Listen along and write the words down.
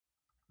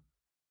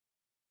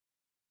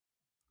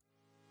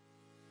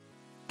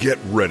Get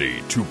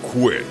ready to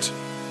quit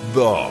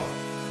the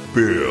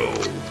build.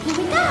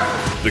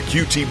 The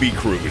QTB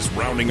crew is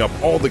rounding up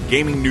all the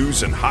gaming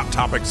news and hot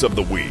topics of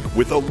the week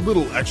with a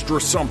little extra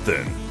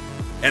something.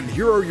 And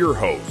here are your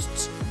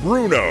hosts,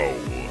 Bruno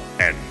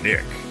and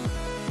Nick.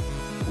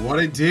 What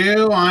it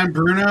do? I'm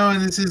Bruno,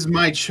 and this is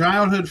my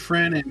childhood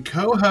friend and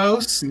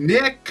co-host,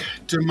 Nick,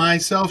 to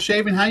myself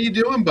shaving. How you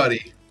doing,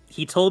 buddy?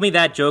 He told me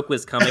that joke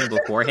was coming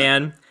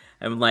beforehand.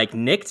 I'm like,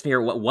 Nick's here.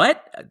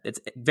 What? It's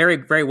very,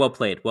 very well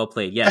played. Well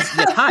played. Yes.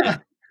 Hi.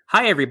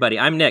 Hi, everybody.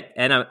 I'm Nick,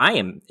 and I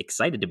am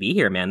excited to be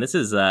here, man. This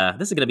is going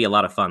to be a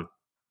lot of fun.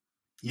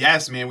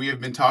 Yes, man. We have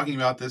been talking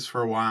about this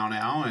for a while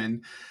now,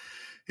 and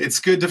it's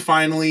good to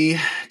finally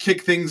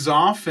kick things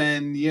off.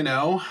 And,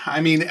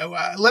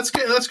 let's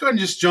go ahead and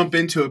just jump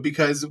into it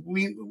because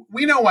we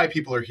know why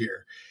people are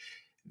here.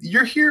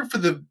 You're here for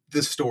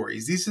the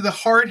stories. These are the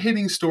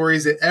hard-hitting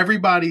stories that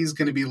everybody's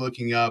going to be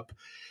looking up.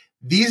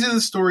 These are the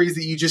stories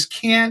that you just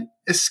can't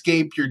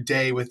escape your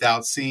day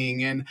without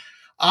seeing. And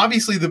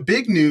obviously the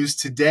big news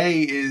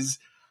today is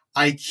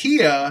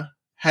IKEA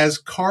has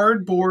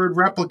cardboard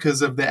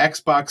replicas of the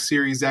Xbox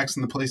Series X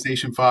and the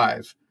PlayStation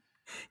 5.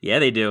 Yeah,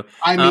 they do.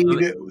 I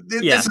mean,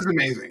 this is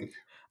amazing.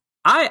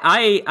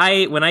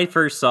 I when I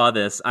first saw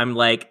this, I'm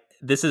like,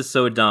 this is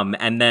so dumb.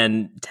 And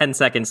then 10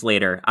 seconds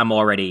later, I'm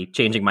already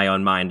changing my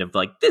own mind of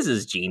like, this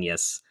is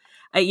genius.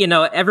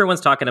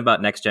 Everyone's talking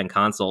about next-gen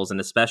consoles, and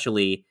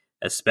especially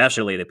the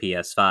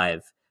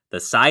PS5. The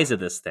size of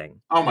this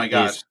thing. Oh my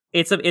gosh.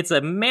 It's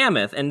a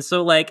mammoth. And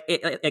so like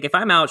if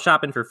I'm out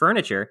shopping for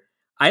furniture,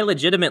 I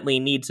legitimately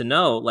need to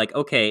know, like,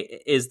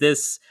 okay, is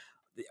this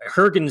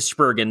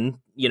Hergenspergen,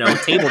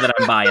 table that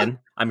I'm buying?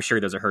 I'm sure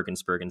there's a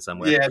Hergenspergen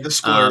somewhere. Yeah, the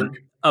Splurg.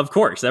 Of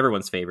course,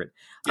 everyone's favorite.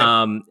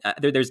 Yep.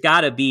 There's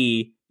got to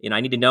be, I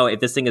need to know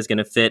if this thing is going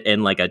to fit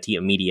in like a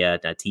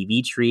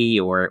TV tree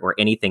or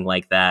anything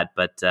like that.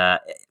 But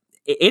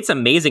it's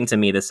amazing to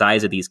me, the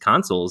size of these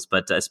consoles,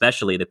 but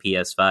especially the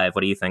PS5.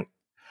 What do you think?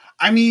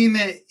 I mean,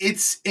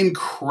 it's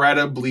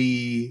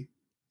incredibly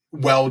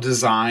well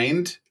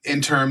designed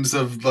in terms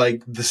of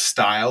like the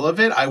style of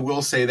it. I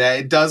will say that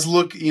it does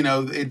look,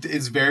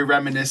 it's very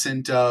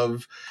reminiscent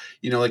of,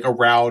 like a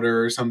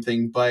router or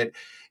something, but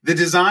the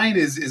design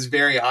is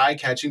very eye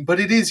catching, but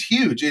it is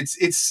huge.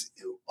 It's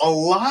a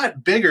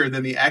lot bigger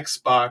than the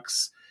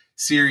Xbox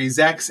Series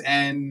X,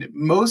 and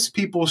most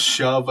people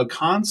shove a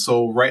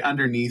console right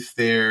underneath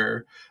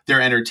their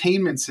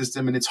entertainment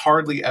system, and it's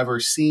hardly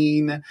ever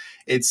seen.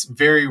 It's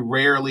very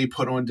rarely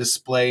put on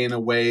display in a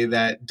way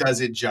that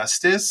does it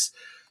justice.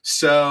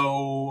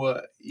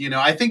 So,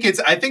 I think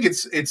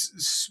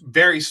it's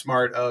very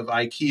smart of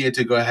IKEA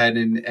to go ahead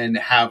and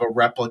have a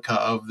replica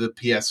of the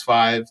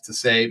PS5 to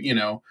say,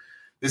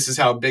 this is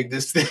how big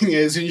this thing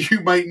is, and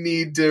you might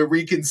need to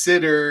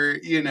reconsider,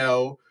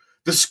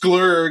 the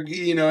Splurg,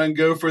 and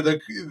go for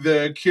the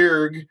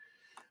Keurig,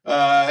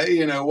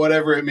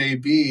 whatever it may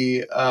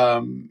be.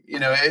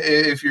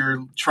 If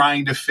you're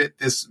trying to fit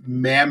this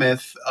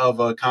mammoth of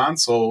a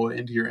console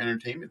into your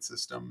entertainment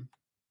system.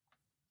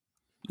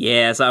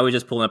 Yeah, so I was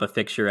just pulling up a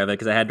picture of it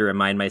because I had to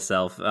remind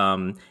myself.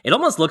 It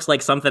almost looks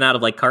like something out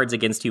of like Cards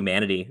Against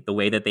Humanity, the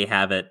way that they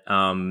have it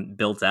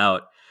built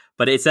out.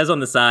 But it says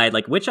on the side,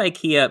 like, which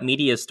IKEA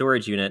media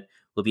storage unit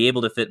will be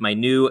able to fit my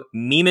new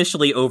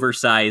memishly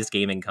oversized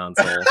gaming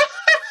console?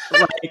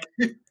 Like,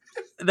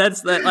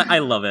 I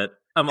love it.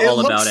 I'm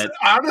all about it.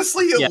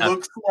 Honestly, it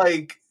looks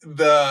like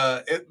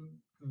the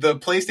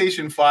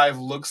PlayStation 5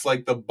 looks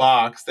like the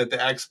box that the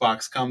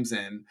Xbox comes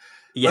in.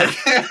 Yeah.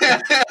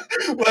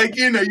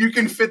 You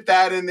can fit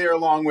that in there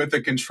along with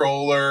a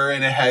controller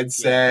and a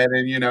headset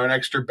and, and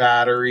extra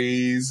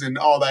batteries and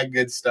all that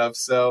good stuff.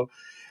 So,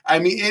 I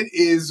mean, it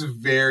is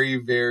very,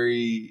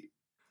 very,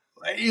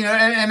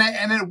 and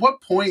at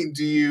what point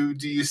do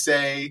you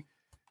say,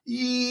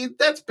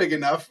 that's big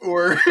enough,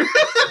 or at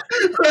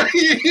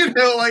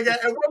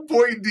what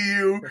point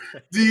do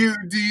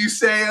you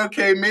say,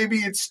 okay, maybe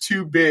it's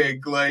too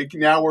big? Like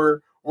now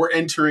we're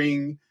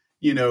entering,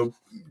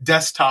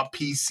 desktop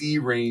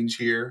PC range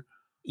here.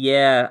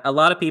 Yeah, a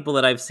lot of people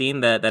that I've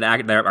seen that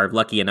are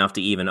lucky enough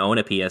to even own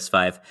a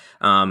PS5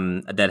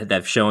 that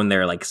have shown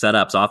their like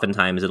setups.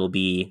 Oftentimes it'll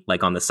be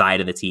like on the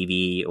side of the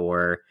TV,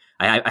 or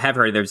I have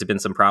heard there's been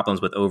some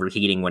problems with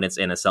overheating when it's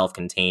in a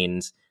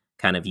self-contained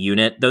kind of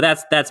unit. Though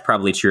that's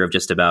probably true of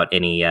just about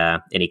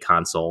any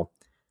console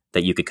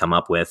that you could come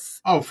up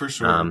with. Oh, for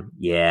sure. I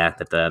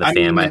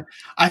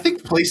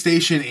think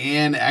PlayStation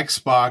and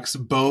Xbox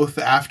both,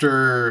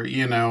 after,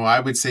 I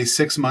would say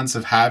 6 months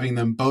of having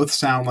them, both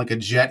sound like a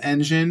jet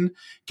engine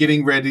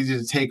getting ready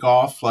to take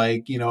off,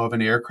 like, of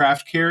an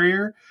aircraft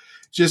carrier.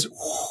 Just,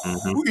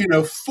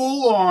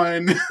 full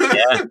on,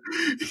 yeah.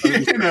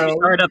 You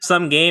start up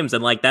some games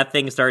and like that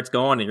thing starts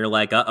going and you're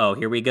like, uh-oh,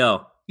 here we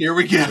go. Here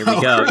we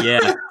go.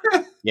 Yeah.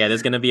 Yeah,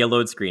 there's going to be a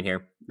load screen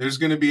here. There's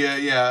going to be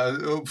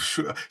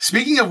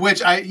Speaking of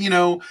which, I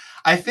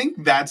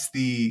think that's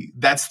the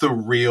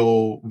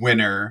real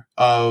winner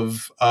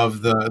of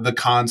the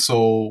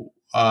console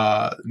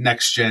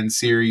next gen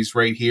series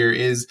right here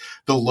is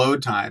the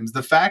load times.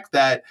 The fact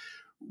that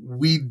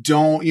we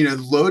don't,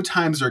 load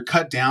times are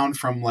cut down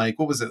from like,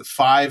 what was it,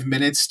 5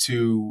 minutes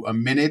to a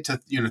minute to,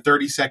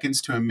 30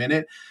 seconds to a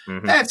minute.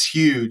 Mhm. That's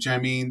huge. I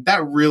mean,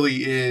 that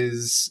really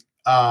is,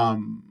 a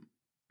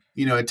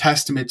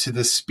testament to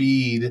the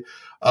speed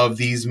of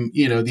these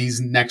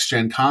next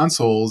gen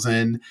consoles.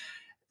 And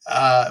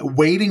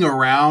waiting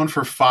around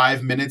for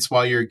 5 minutes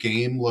while your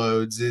game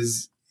loads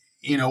is,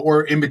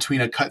 or in between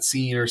a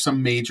cutscene or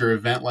some major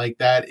event like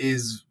that,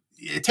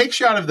 it takes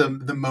you out of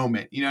the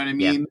moment. You know what I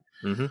mean? Yeah.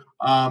 Mm-hmm.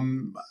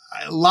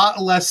 A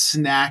lot less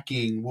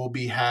snacking will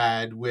be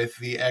had with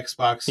the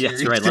Xbox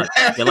Series. Yeah, that's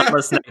right. A lot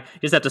less snack.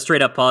 You just have to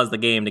straight up pause the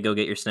game to go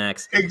get your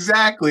snacks.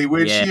 Exactly,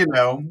 which,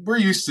 we're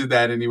used to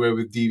that anyway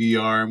with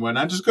DVR and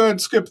whatnot. Just go ahead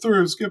and skip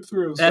through.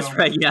 That's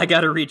right. Yeah, I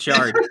got to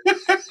recharge.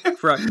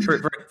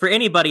 For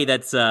anybody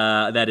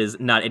that is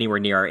not anywhere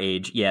near our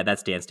age, yeah,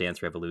 that's Dance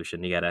Dance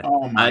Revolution. You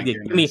gotta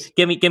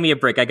give me a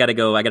break. I gotta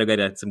go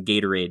get some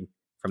Gatorade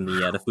from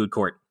the food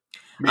court.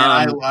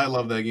 Man, I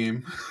love that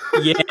game.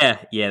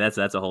 yeah,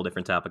 that's a whole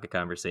different topic of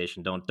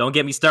conversation. Don't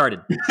get me started.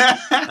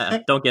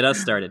 Don't get us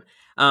started.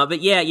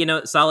 But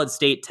yeah, solid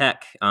state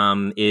tech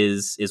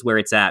is where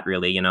it's at,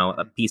 really.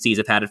 PCs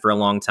have had it for a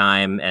long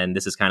time, and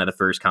this is kind of the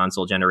first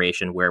console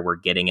generation where we're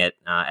getting it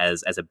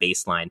as a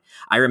baseline.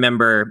 I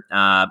remember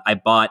I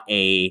bought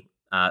a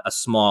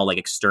small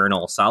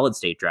external solid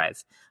state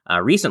drive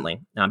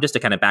recently, just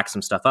to kind of back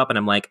some stuff up, and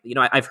I'm like,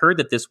 I've heard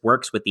that this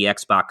works with the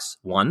Xbox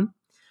One.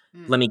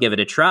 Let me give it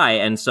a try.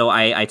 And so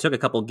I took a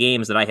couple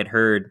games that I had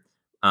heard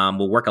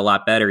will work a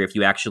lot better if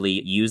you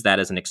actually use that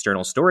as an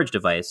external storage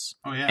device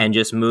and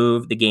just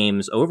move the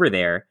games over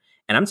there.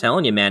 And I'm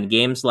telling you, man,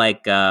 games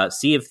like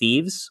Sea of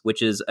Thieves,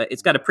 which is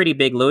it's got a pretty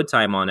big load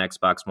time on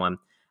Xbox One.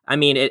 I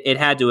mean, it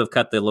had to have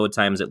cut the load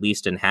times at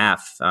least in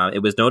half.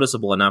 It was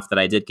noticeable enough that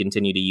I did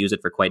continue to use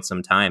it for quite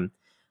some time.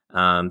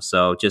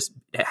 So just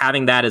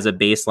having that as a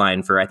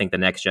baseline for, I think, the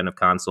next gen of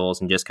consoles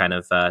and just kind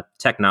of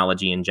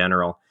technology in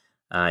general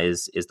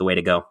is the way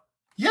to go.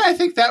 Yeah, I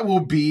think that will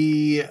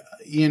be,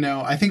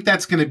 I think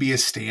that's going to be a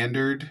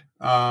standard.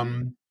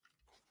 The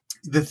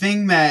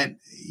thing that,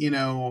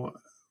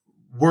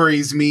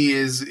 worries me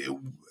is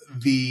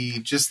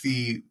the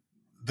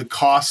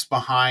cost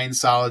behind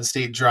solid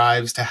state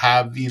drives to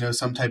have,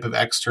 some type of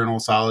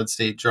external solid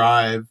state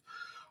drive.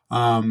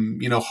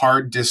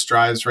 Hard disk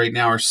drives right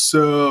now are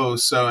so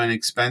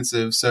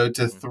inexpensive. So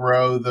to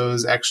throw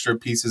those extra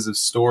pieces of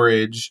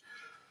storage,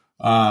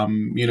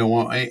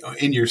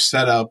 in your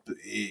setup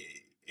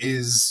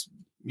is,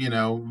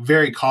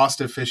 very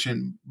cost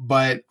efficient,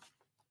 but,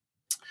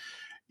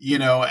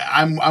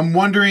 I'm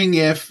wondering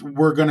if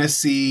we're going to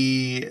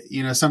see,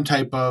 some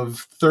type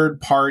of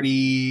third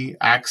party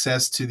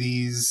access to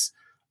these,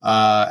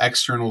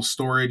 external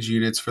storage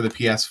units for the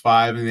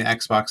PS5 and the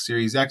Xbox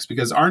Series X,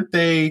 because aren't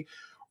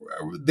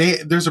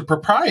there's a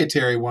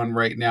proprietary one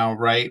right now,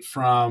 right?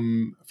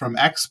 From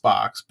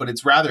Xbox, but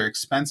it's rather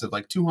expensive,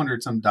 like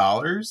 $200 some.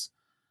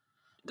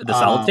 The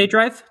solid state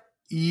drive?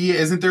 Yeah,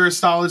 isn't there a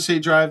solid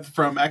state drive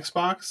from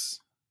Xbox?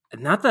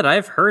 Not that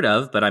I've heard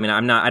of, but I mean,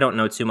 I don't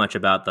know too much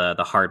about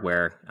the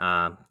hardware.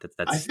 I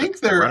think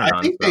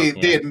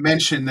they had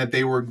mentioned that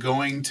they were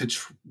going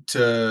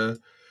to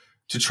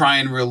try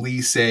and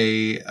release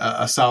a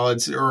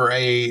solid or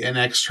an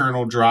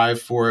external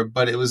drive for it,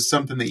 but it was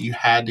something that you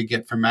had to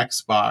get from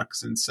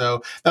Xbox, and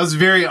so that was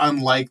very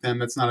unlike them.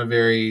 That's not a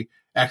very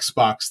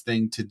Xbox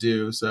thing to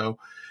do. So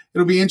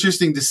it'll be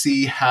interesting to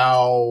see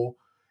how,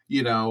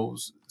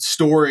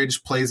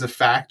 storage plays a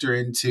factor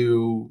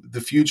into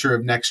the future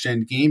of next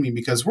gen gaming,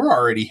 because we're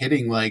already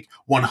hitting like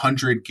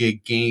 100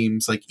 gig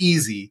games, like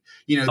easy.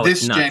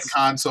 This gen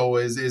console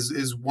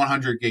is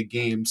 100 gig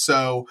games.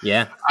 So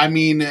yeah, I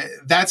mean,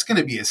 that's going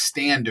to be a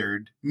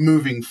standard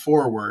moving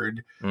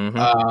forward.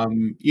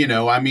 Mm-hmm.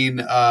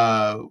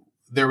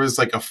 There was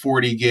like a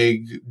 40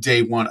 gig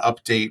day one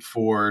update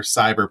for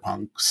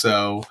Cyberpunk.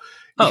 So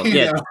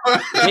updates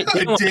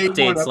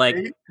like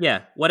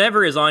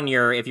whatever is on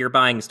if you're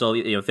buying still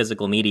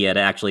physical media to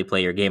actually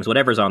play your games,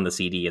 whatever's on the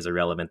CD is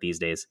irrelevant these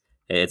days.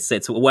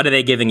 It's what are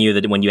they giving you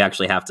when you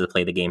actually have to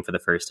play the game for the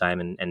first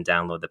time and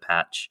download the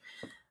patch.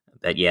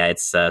 But yeah,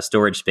 it's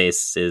storage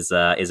space is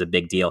a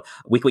big deal.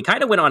 We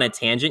kind of went on a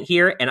tangent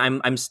here, and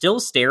I'm still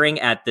staring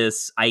at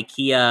this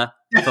IKEA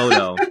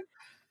photo,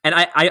 and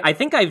I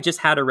think I've just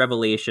had a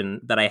revelation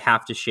that I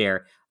have to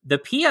share. The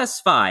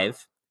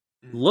PS5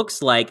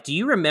 looks like, do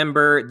you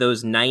remember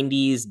those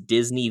 90s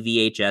Disney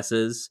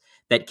VHSs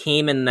that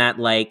came in that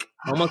like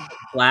almost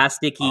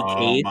plasticky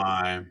case?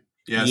 My.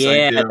 Yes, yeah,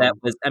 I do. that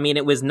was, I mean,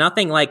 it was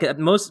nothing like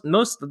most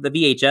of the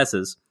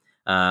VHSs,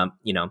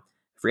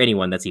 for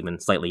anyone that's even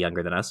slightly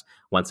younger than us,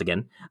 once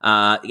again,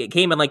 it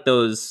came in like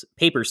those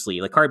paper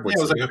sleeve, like cardboard sleeve.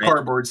 It was sleeve, like a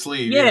cardboard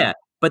sleeve. Yeah.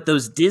 But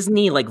those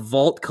Disney like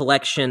vault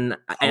collection,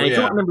 and I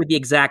don't remember the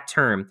exact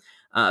term,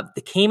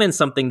 they came in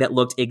something that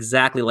looked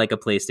exactly like a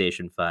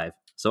PlayStation 5.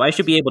 So I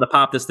should be able to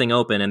pop this thing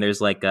open, and there's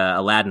like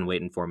Aladdin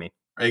waiting for me.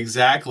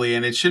 Exactly,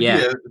 and it should be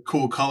a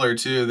cool color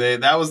too.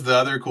 That was the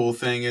other cool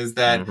thing, is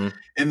that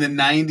in the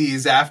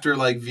 90s, after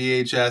like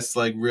VHS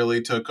like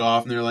really took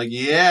off, and they're like,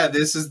 yeah,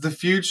 this is the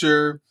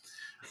future.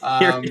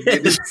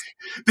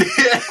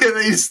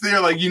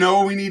 They're like, you know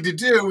what we need to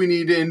do? We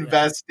need to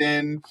invest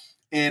in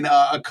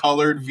a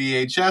colored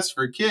VHS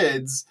for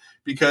kids,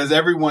 because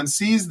everyone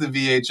sees the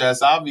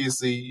VHS,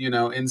 obviously,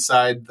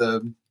 inside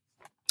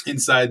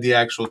the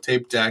actual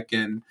tape deck,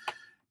 and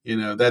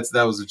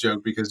that was a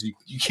joke because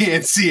you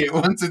can't see it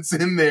once it's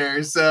in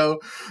there. So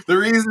the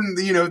reason,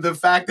 the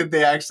fact that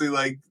they actually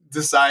like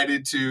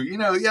decided to,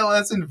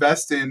 let's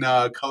invest in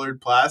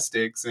colored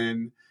plastics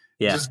and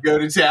just go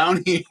to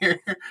town here.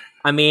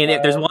 I mean,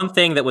 if there's one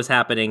thing that was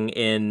happening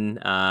in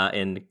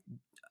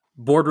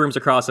boardrooms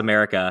across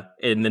America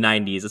in the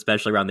 90s,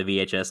 especially around the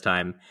VHS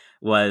time,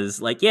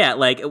 was like,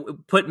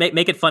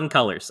 make it fun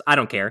colors. I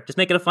don't care. Just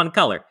make it a fun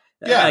color.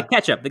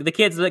 Ketchup. The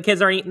kids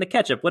aren't eating the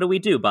ketchup. What do we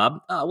do,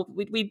 Bob?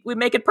 We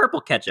make it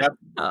purple ketchup.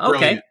 Yep.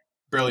 Okay.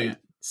 Brilliant.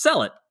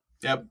 Sell it.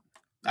 Yep.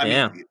 I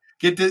mean,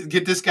 get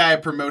this guy a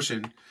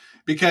promotion,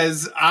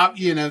 because that's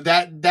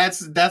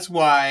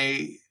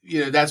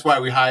why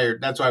we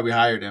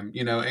hired him,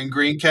 and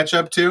green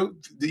ketchup too.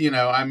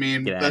 I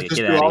mean,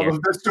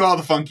 let's do all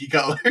the funky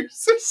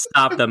colors.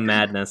 Stop the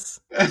madness.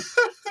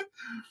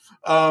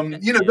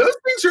 Those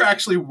things are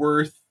actually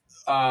worth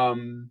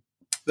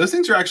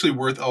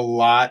a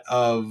lot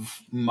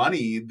of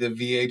money. The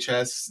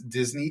VHS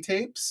Disney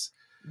tapes.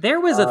 There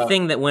was a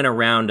thing that went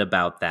around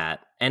about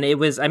that. And I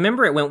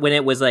remember it when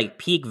it was like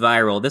peak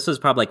viral. This was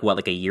probably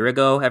like a year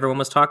ago. Everyone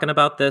was talking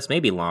about this,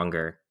 maybe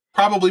longer.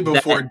 Probably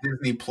before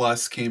Disney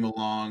Plus came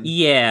along.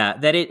 Yeah,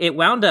 that it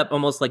wound up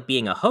almost like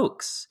being a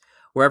hoax,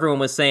 where everyone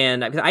was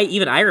saying,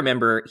 I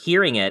remember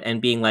hearing it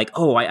and being like,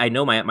 oh, I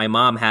know my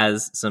mom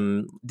has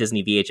some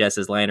Disney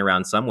VHSs lying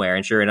around somewhere.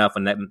 And sure enough,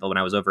 when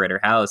I was over at her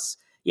house,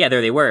 yeah,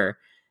 there they were.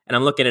 And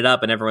I'm looking it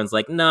up and everyone's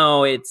like,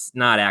 no, it's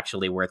not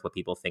actually worth what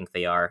people think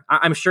they are.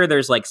 I'm sure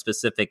there's like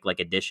specific like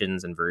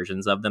editions and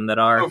versions of them that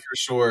are. Oh, for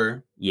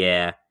sure.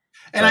 Yeah.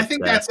 And I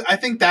think I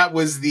think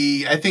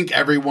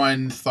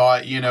everyone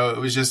thought, it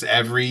was just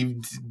every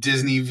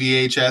Disney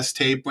VHS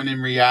tape, when in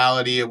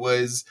reality it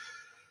was,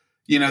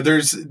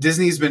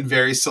 Disney's been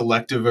very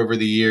selective over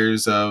the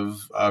years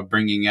of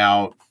bringing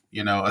out,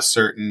 a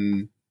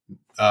certain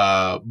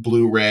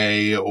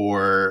Blu-ray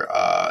or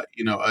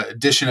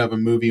edition of a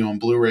movie on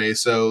Blu-ray.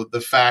 So the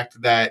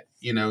fact that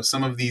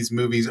some of these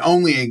movies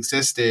only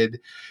existed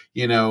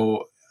in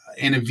a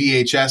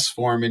VHS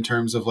form in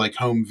terms of like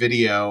home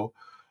video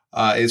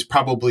is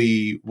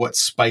probably what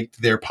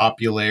spiked their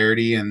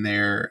popularity and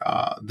their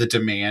the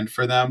demand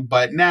for them.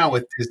 But now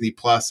with Disney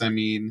Plus, I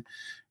mean,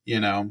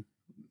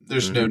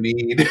 there's no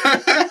need.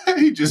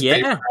 You just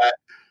pay for that.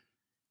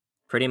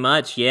 Pretty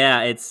much,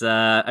 yeah. It's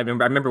I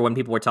remember when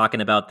people were talking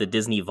about the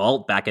Disney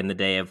Vault back in the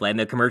day, and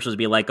the commercials would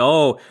be like,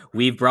 "Oh,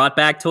 we've brought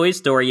back Toy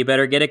Story. You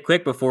better get it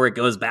quick before it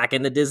goes back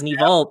in the Disney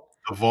Vault."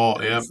 The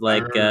Vault, yeah. It's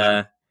like,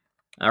 I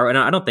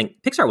don't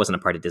think Pixar wasn't a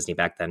part of Disney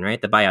back then,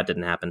 right? The buyout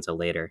didn't happen until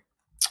later.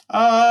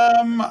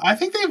 I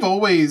think they've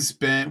always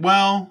been.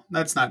 Well,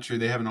 that's not true.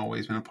 They haven't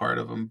always been a part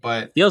of them,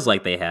 but feels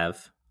like they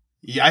have.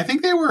 Yeah, I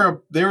think they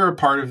were a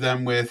part of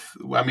them with.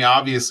 I mean,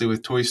 obviously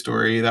with Toy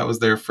Story, that was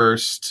their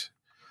first.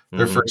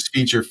 Their first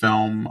feature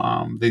film.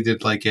 They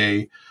did like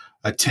a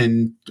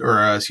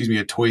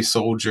Toy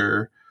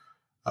Soldier.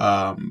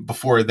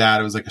 Before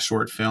that, it was like a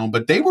short film.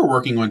 But they were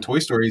working on Toy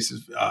Story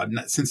since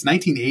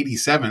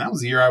 1987. That was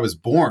the year I was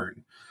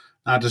born.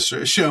 Not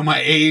to show my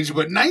age,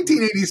 but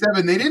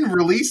 1987. They didn't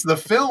release the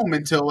film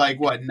until like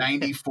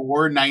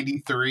 94,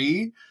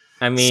 93.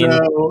 I mean,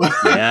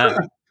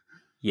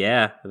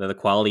 yeah, the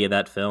quality of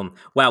that film.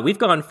 Wow, we've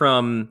gone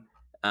from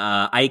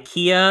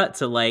IKEA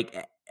to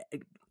like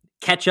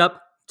ketchup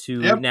to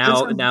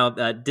now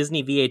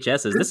Disney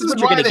VHSs. This is what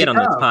you're going to get on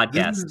this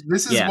podcast.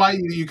 This is why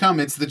you come.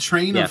 It's the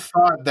train of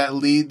thought that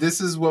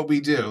this is what we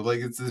do.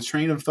 Like, it's the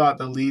train of thought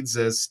that leads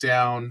us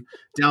down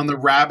the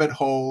rabbit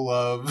hole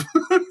of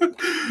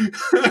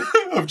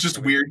of just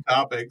weird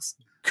topics.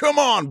 Come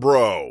on,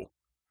 bro.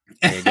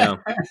 There you go.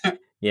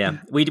 Yeah,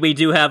 we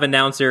do have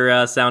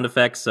announcer sound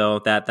effects, so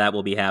that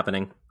will be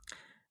happening.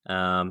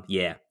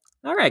 Yeah.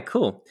 All right,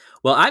 cool.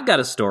 Well, I've got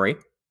a story.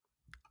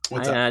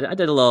 What's up? I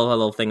did a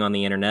little thing on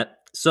the internet.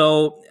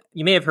 So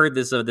you may have heard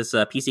this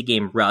PC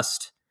game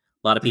Rust.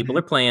 A lot of people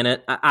are playing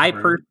it. I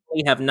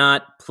personally have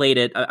not played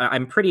it.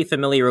 I'm pretty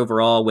familiar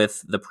overall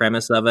with the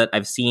premise of it.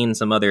 I've seen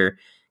some other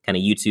kind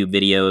of YouTube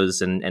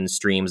videos and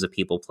streams of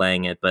people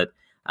playing it, but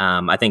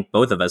I think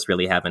both of us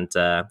really haven't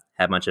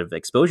had much of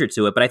exposure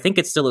to it. But I think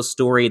it's still a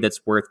story that's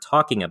worth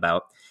talking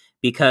about,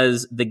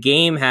 because the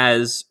game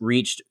has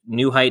reached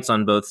new heights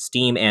on both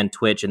Steam and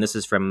Twitch, and this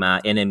is from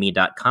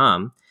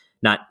NME.com.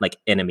 Not like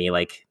enemy,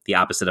 like the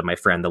opposite of my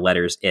friend, the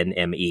letters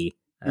NME.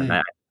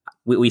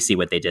 We see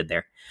what they did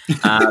there.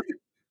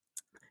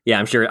 Yeah,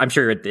 I'm sure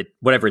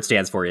whatever it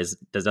stands for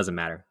doesn't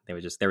matter. They were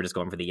just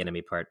going for the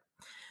enemy part.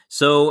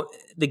 So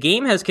the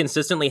game has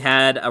consistently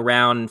had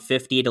around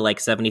 50 to like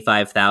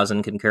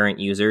 75,000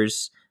 concurrent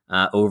users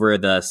over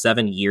the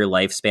 7-year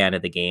lifespan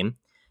of the game,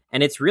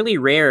 and it's really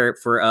rare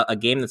for a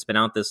game that's been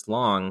out this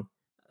long.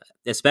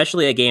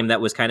 Especially a game that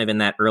was kind of in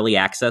that early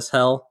access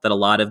hell that a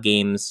lot of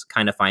games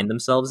kind of find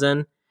themselves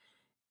in.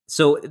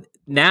 So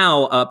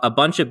now a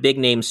bunch of big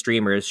name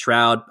streamers,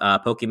 Shroud,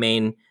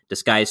 Pokimane,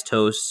 Disguised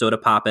Toast, Soda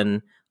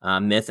Poppin',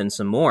 Myth, and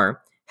some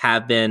more,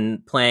 have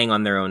been playing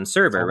on their own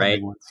server,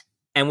 right?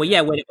 And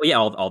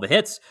all the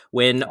hits.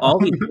 When all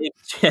these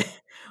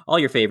all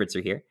your favorites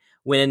are here.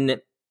 When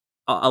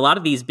a lot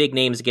of these big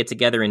names get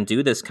together and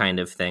do this kind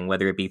of thing,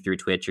 whether it be through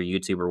Twitch or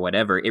YouTube or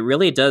whatever, it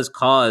really does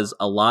cause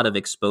a lot of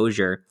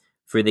exposure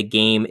for the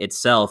game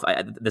itself.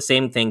 The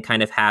same thing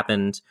kind of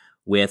happened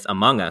with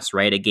Among Us,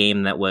 right? A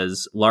game that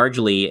was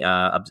largely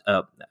a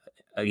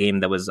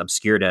game that was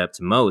obscure to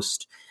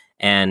most,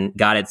 and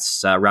got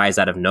its rise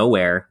out of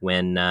nowhere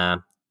when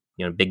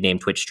big name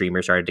Twitch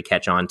streamers started to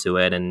catch on to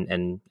it,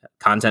 and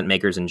content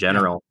makers in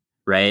general,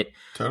 right?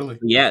 Totally.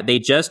 Yeah, they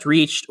just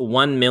reached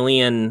 1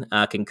 million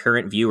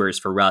concurrent viewers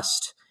for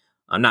Rust.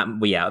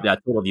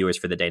 Total viewers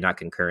for the day, not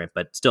concurrent,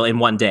 but still in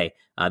one day.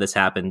 This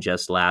happened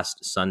just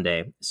last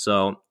Sunday.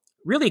 So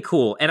really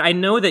cool. And I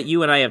know that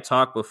you and I have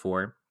talked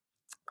before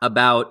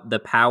about the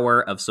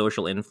power of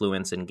social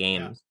influence in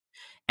games.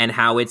 And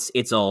how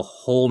it's a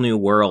whole new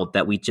world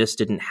that we just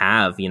didn't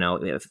have,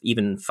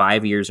 even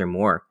 5 years or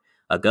more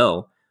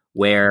ago,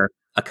 where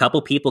a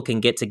couple people can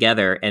get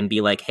together and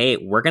be like, hey,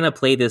 we're going to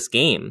play this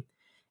game.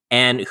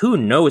 And who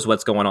knows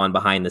what's going on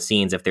behind the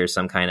scenes if there's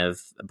some kind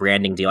of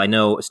branding deal. I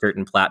know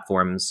certain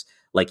platforms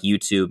like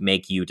YouTube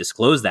make you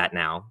disclose that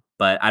now,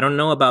 but I don't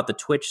know about the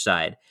Twitch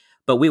side.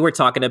 But we were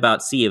talking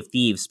about Sea of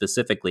Thieves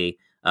specifically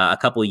a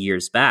couple of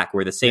years back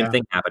where the same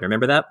thing happened.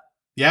 Remember that?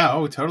 Yeah.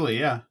 Oh, totally.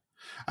 Yeah.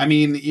 I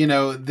mean,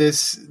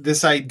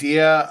 this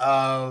idea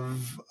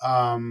of,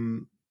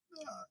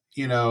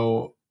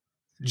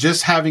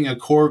 just having a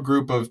core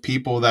group of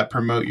people that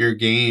promote your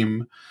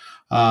game,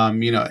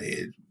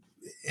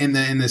 in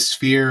the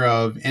sphere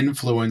of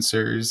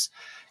influencers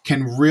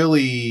can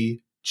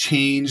really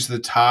change the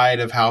tide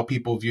of how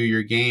people view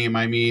your game.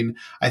 I mean,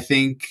 I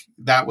think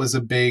that was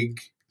a big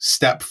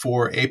step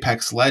for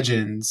Apex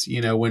Legends.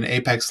 When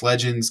Apex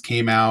Legends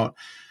came out,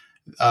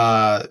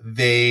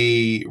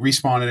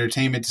 Respawn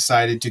Entertainment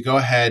decided to go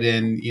ahead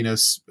and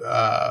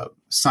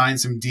sign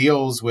some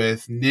deals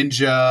with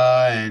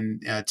Ninja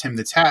and Tim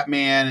the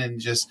Tatman and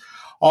just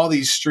all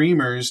these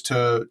streamers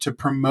to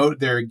promote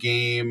their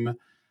game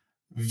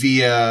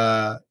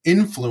via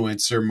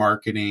influencer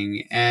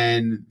marketing.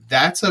 And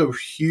that's a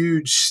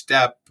huge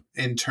step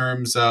in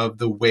terms of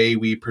the way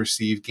we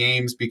perceive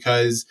games,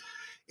 because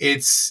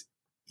it's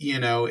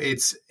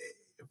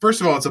first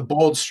of all, it's a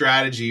bold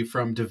strategy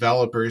from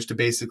developers to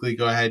basically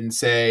go ahead and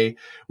say,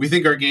 we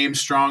think our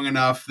game's strong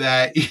enough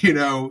that,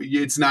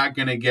 it's not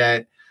going to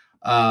get,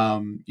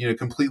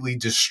 completely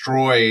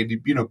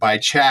destroyed, by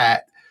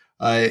chat,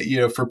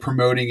 for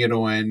promoting it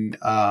on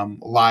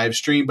live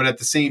stream. But at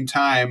the same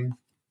time,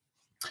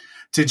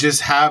 to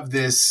just have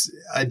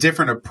a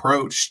different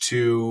approach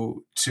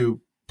to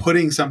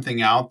putting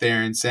something out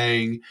there and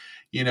saying,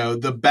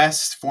 the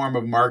best form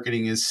of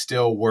marketing is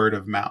still word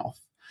of mouth.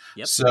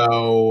 Yep.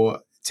 So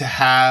to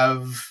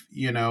have,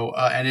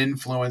 an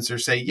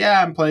influencer say,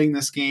 yeah, I'm playing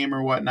this game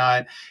or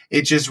whatnot,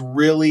 it just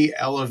really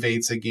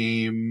elevates a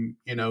game,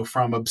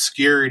 from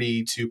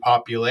obscurity to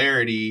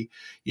popularity,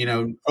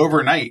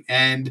 overnight.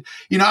 And,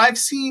 I've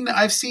seen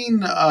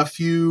a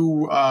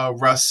few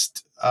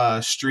Rust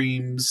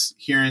streams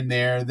here and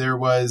there.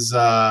 There's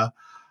a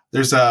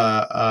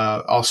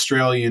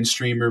Australian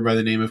streamer by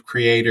the name of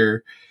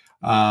Creator.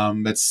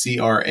 That's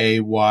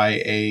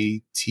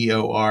Crayaator,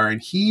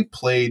 and he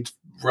played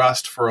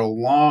Rust for a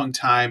long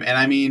time. And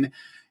I mean,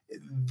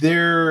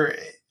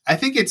 I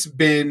think it's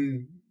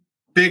been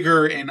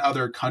bigger in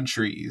other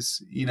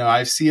countries.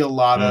 I see a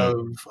lot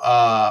of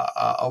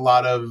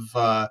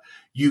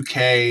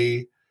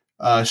UK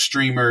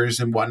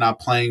streamers and whatnot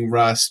playing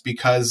Rust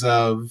because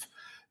of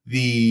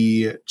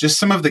just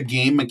some of the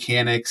game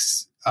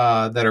mechanics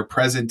that are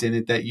present in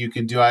it that you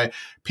can do.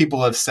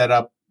 People have set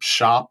up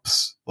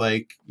shops,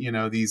 like,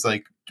 these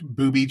like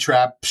booby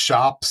trap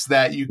shops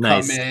that you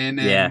come in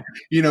and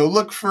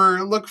look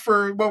for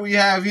what we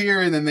have here,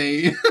 and then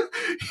they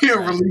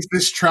release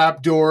this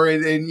trap door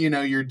and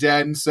you're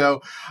dead. And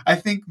so I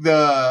think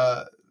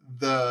the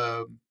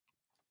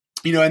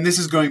and this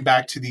is going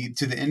back to the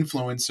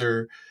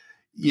influencer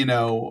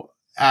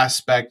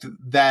aspect,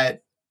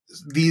 that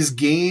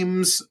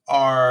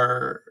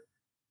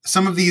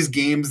some of these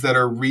games that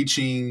are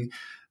reaching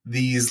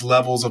these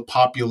levels of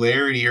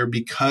popularity are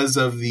because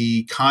of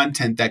the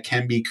content that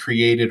can be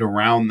created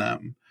around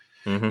them.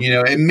 Mm-hmm.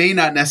 It may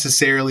not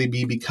necessarily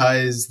be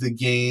because the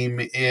game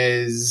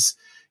is,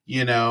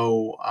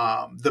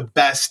 the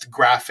best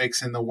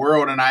graphics in the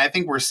world. And I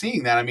think we're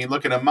seeing that. I mean,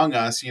 look at Among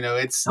Us,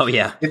 it's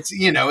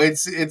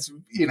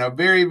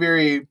very,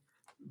 very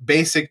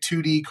basic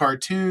 2D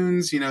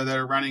cartoons, that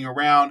are running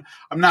around.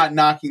 I'm not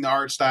knocking the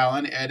art style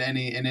in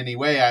any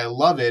way. I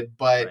love it,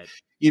 but right.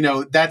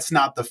 That's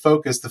not the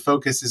focus. The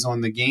focus is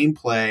on the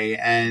gameplay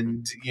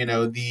and,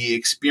 the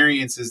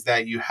experiences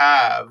that you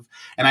have.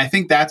 And I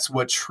think that's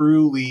what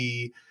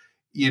truly,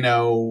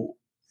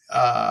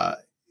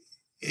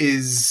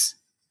 is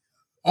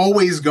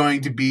always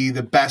going to be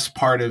the best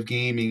part of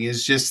gaming,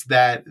 is just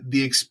that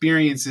the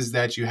experiences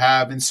that you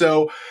have. And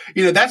so,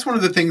 that's one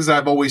of the things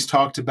I've always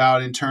talked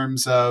about in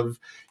terms of,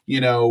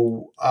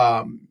 when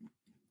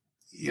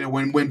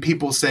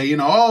people say,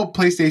 oh,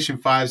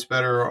 PlayStation 5 is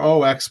better, or oh,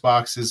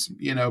 Xbox is,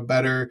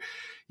 better,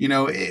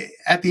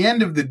 at the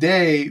end of the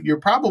day, you're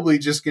probably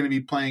just going to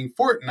be playing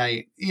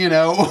Fortnite,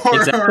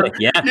 Exactly.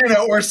 Yeah.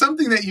 or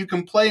something that you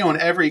can play on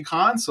every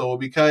console,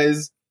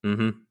 because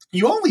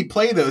you only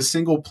play those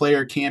single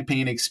player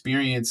campaign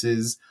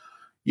experiences,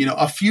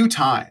 a few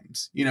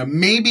times,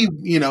 maybe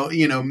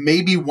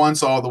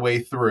once all the way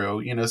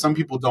through. Some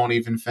people don't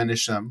even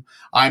finish them.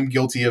 I'm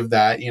guilty of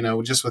that,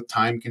 just with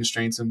time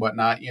constraints and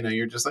whatnot.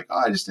 You're just like,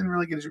 oh, I just didn't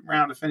really get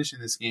around to finishing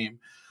this game.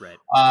 Right.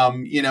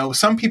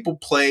 Some people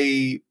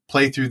play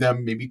through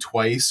them maybe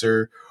twice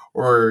or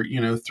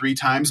 3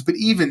 times, but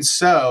even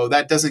so,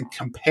 that doesn't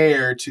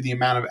compare to the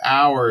amount of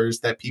hours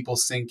that people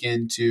sink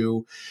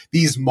into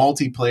these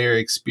multiplayer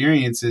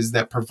experiences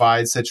that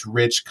provide such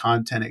rich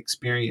content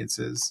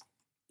experiences.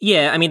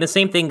 Yeah, I mean, the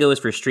same thing goes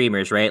for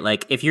streamers, right?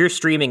 Like, if you're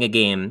streaming a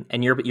game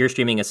and you're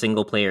streaming a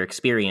single player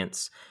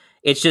experience,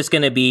 it's just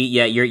going to be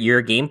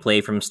your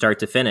gameplay from start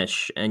to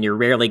finish, and you're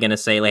rarely going to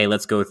say, hey,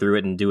 let's go through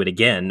it and do it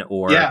again.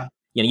 Or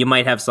you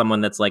might have someone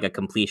that's like a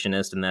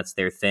completionist and that's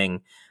their thing,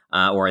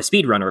 or a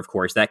speedrunner. Of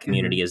course, that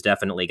community is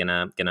definitely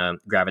gonna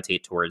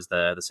gravitate towards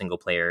the single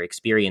player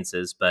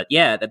experiences. But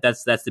yeah,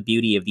 that's the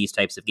beauty of these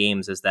types of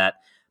games, is that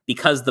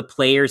because the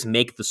players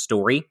make the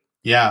story.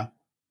 Yeah.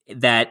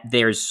 That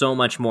there's so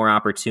much more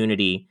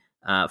opportunity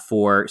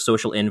for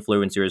social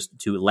influencers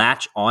to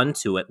latch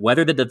onto it,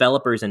 whether the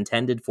developers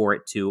intended for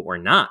it to or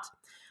not.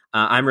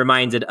 I'm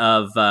reminded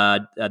of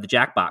the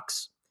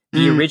Jackbox,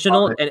 the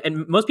original,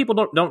 and most people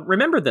don't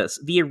remember this.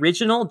 The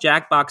original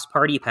Jackbox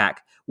Party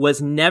Pack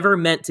was never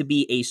meant to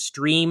be a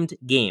streamed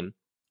game.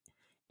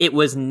 It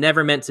was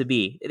never meant to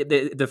be.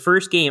 The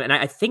first game, and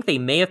I think they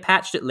may have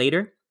patched it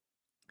later.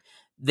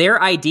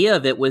 Their idea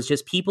of it was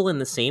just people in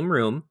the same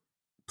room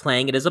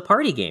playing it as a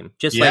party game,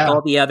 just like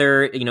all the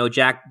other,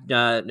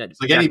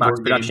 Jackbox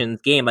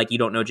Productions game, like You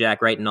Don't Know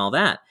Jack, right, and all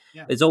that.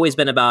 Yeah. It's always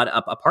been about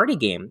a party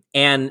game.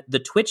 And the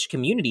Twitch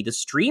community, the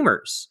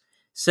streamers,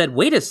 said,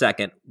 wait a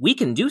second, we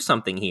can do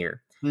something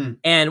here.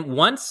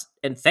 And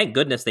thank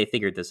goodness they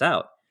figured this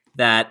out,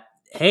 that,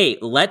 hey,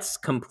 let's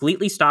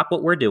completely stop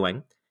what we're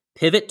doing,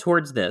 pivot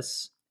towards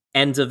this,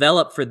 and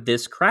develop for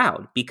this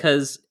crowd,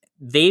 because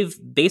they've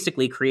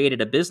basically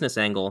created a business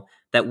angle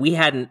that we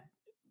hadn't.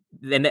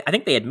 And I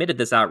think they admitted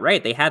this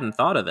outright. They hadn't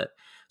thought of it.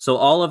 So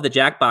all of the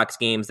Jackbox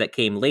games that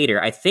came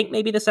later, I think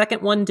maybe the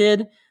second one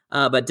did,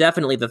 but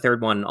definitely the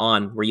third one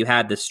on, where you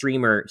had the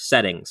streamer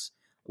settings,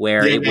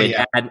 where it would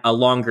add a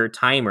longer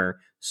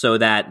timer so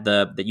that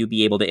that you'd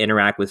be able to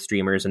interact with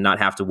streamers and not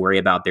have to worry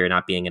about there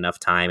not being enough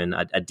time and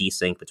a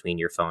desync between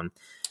your phone.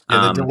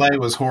 Yeah, the delay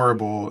was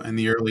horrible in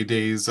the early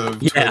days of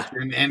Twitch,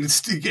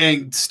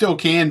 and still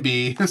can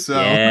be.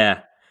 So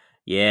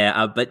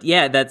but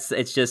yeah,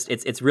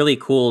 it's really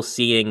cool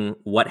seeing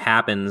what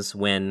happens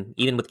when,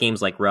 even with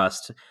games like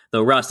Rust,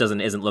 though Rust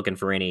isn't looking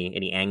for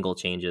any angle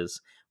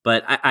changes.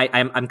 But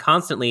I'm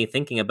constantly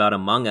thinking about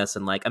Among Us,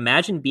 and like,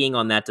 imagine being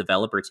on that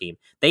developer team.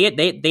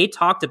 They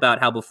talked about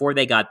how before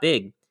they got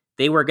big,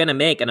 they were going to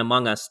make an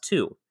Among Us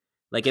 2.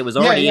 Like, it was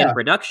already in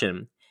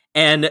production,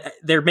 and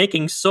they're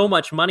making so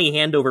much money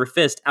hand over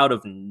fist out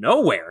of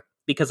nowhere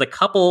because a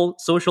couple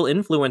social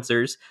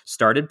influencers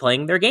started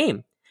playing their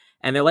game.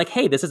 And they're like,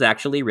 hey, this is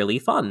actually really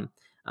fun.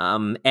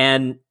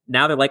 And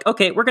now they're like,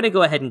 okay, we're going to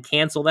go ahead and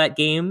cancel that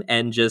game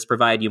and just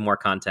provide you more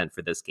content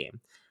for this game.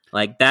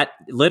 Like that,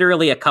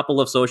 literally a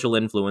couple of social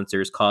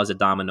influencers caused a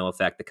domino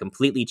effect that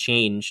completely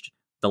changed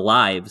the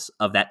lives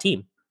of that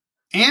team.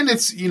 And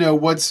it's,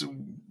 what's,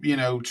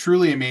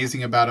 truly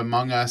amazing about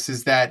Among Us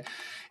is that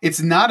it's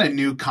not a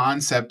new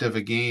concept of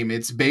a game.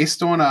 It's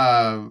based on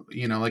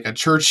like a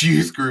church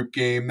youth group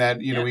game that,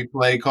 we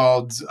play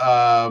called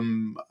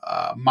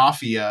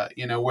Mafia,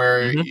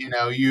 where,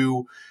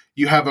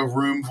 you have a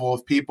room full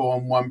of people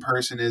and one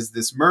person is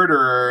this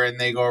murderer and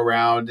they go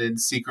around and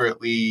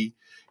secretly,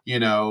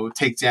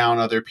 take down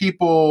other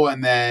people,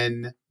 and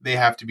then they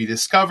have to be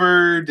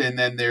discovered. And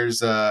then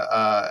there's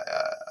an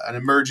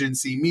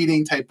emergency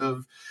meeting type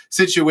of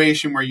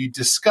situation where you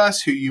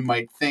discuss who you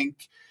might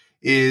think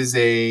is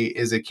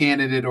a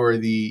candidate or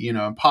the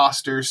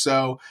imposter.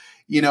 So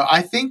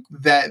I think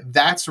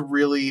that's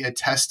really a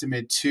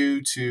testament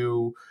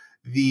to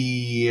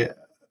the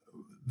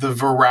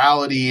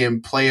virality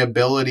and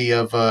playability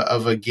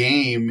of a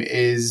game.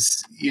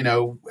 Is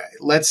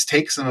let's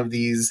take some of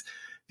these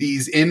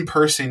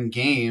in-person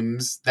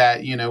games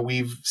that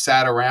we've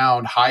sat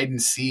around, hide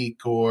and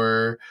seek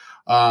or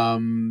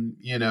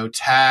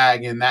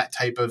tag and that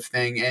type of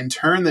thing, and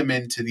turn them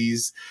into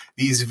these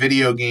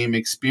video game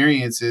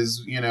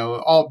experiences,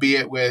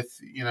 albeit with,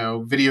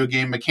 video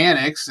game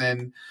mechanics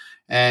and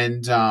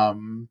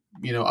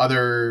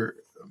other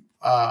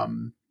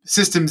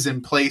systems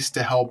in place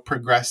to help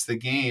progress the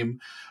game.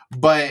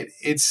 But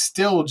it's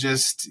still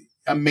just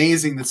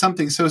amazing that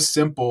something so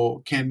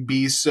simple can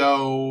be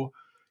so,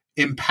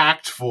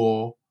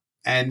 impactful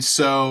and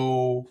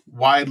so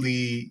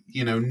widely,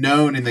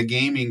 known in the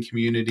gaming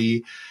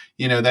community.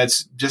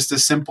 That's just a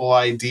simple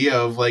idea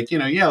of like,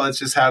 let's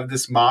just have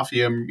this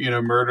mafia,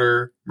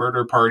 murder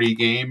party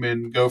game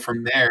and go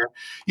from there,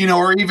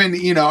 or even,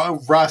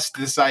 Rust,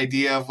 this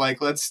idea of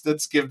like,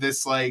 let's give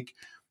this like,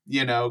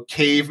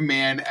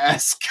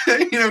 caveman-esque,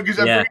 because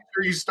I'm pretty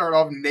sure you start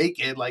off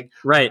naked, like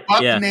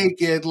buck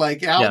naked,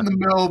 like out in the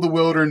middle of the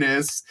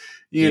wilderness,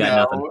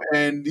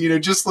 and,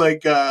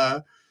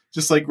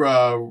 just like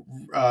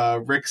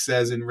Rick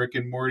says in Rick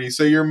and Morty.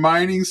 So you're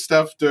mining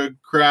stuff to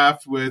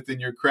craft with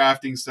and you're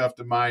crafting stuff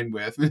to mine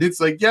with. And it's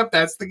like, yep,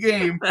 that's the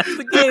game. That's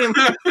the game.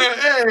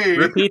 Hey.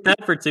 Repeat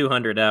that for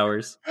 200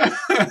 hours.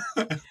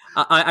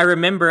 I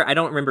remember, I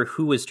don't remember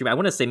who was streaming. I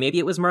want to say maybe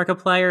it was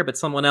Markiplier, but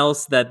someone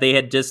else that they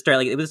had just tried,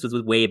 like this was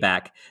way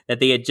back, that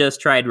they had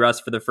just tried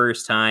Rust for the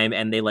first time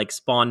and they like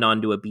spawned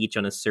onto a beach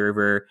on a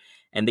server.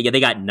 And they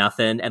got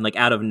nothing, and like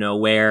out of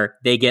nowhere,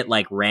 they get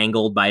like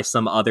wrangled by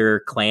some other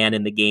clan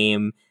in the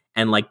game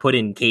and like put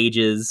in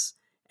cages,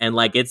 and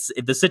like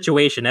the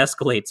situation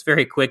escalates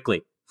very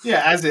quickly.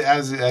 Yeah, as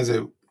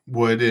it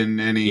would in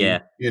any,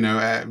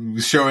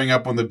 showing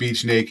up on the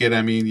beach naked.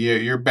 I mean,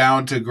 you're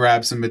bound to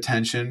grab some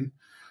attention.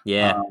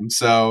 Yeah.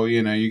 So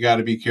you got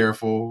to be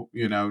careful.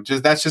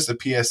 That's just a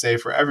PSA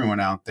for everyone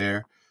out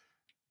there.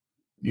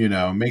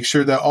 Make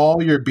sure that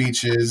all your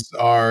beaches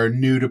are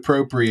nude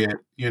appropriate,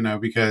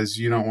 because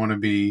you don't want to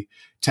be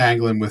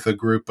tangling with a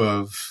group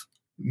of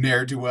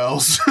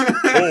ne'er-do-wells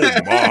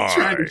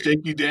trying to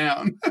shake you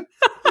down.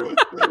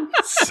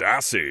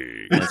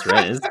 Sassy. That's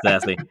right. It's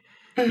sassy.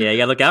 Yeah, you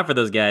gotta look out for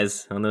those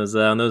guys on those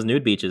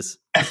nude beaches.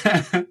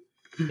 Yeah,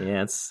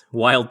 it's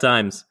wild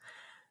times.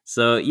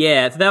 So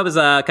yeah, that was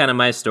kind of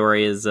my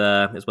story is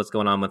what's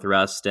going on with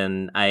Rust,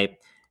 and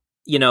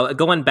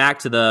going back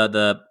to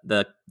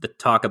the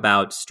talk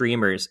about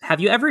streamers, have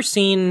you ever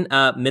seen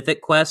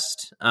Mythic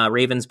Quest,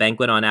 Raven's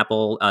Banquet on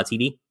Apple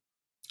TV?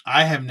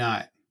 I have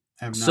not.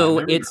 So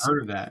I've never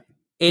heard of that.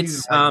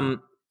 It's Rob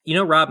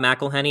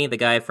McElhenney, the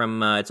guy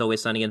from It's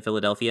Always Sunny in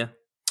Philadelphia.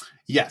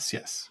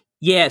 Yes.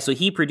 Yeah, so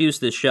he produced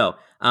this show.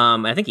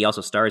 I think he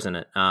also stars in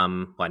it.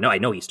 Well, I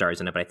know he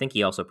stars in it, but I think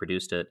he also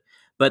produced it.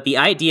 But the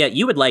idea,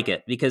 you would like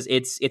it because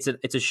it's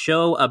a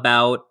show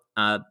about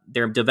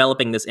they're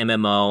developing this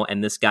MMO,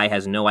 and this guy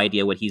has no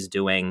idea what he's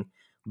doing,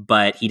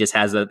 but he just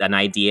has an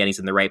idea, and he's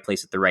in the right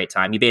place at the right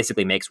time. He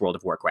basically makes World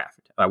of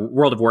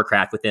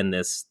Warcraft within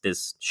this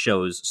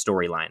show's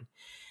storyline.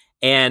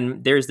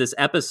 And there's this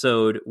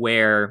episode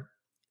where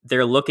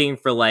they're looking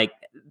for like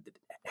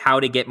how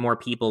to get more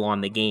people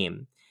on the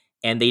game,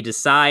 and they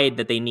decide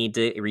that they need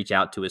to reach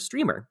out to a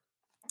streamer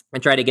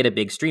and try to get a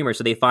big streamer.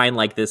 So they find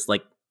like this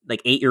like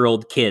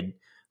 8-year-old kid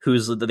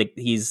who's like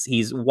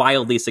he's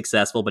wildly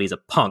successful, but he's a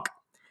punk,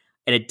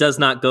 and it does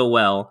not go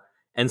well.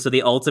 And so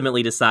they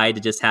ultimately decide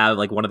to just have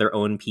like one of their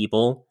own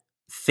people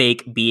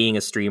fake being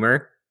a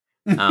streamer.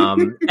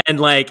 And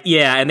like,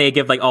 and they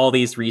give like all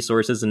these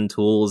resources and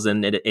tools,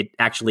 and it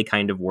actually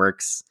kind of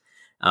works.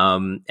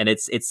 And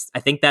it's I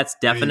think that's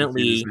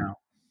definitely,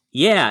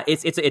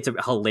 it's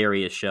a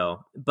hilarious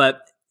show.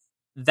 But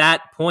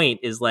that point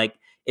is like,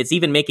 it's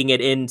even making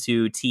it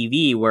into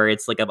TV where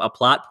it's like a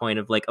plot point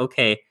of like,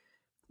 okay,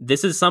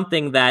 this is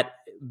something that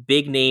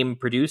big name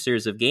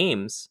producers of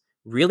games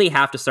really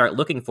have to start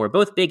looking for,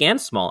 both big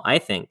and small, I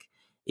think,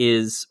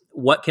 is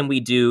what can we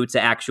do to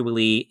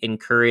actually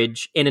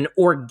encourage in an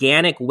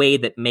organic way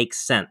that makes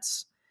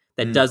sense,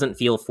 that doesn't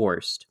feel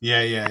forced.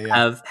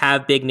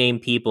 Have big name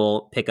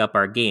people pick up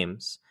our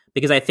games,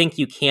 because I think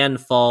you can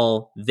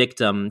fall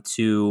victim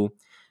to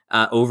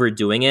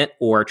overdoing it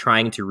or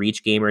trying to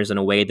reach gamers in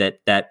a way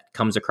that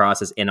comes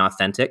across as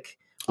inauthentic.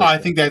 I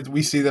think that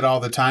we see that all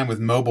the time with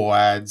mobile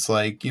ads,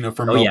 like,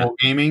 for mobile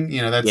gaming,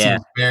 that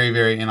seems very,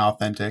 very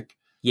inauthentic.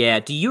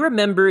 Yeah. Do you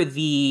remember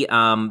the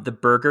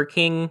Burger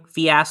King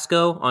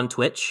fiasco on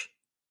Twitch?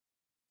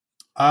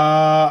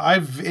 I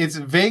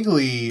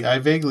vaguely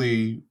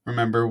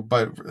remember,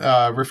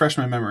 but refresh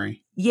my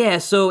memory. Yeah,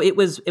 so it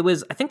was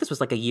I think this was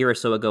like a year or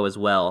so ago as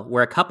well,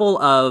 where a couple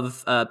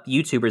of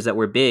YouTubers that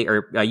were big,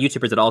 or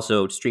YouTubers that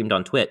also streamed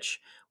on Twitch,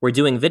 were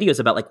doing videos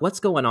about like what's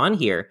going on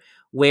here,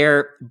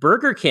 where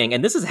Burger King,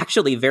 and this is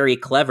actually very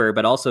clever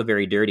but also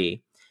very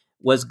dirty,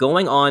 was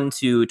going on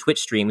to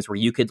Twitch streams where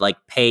you could like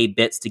pay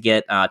bits to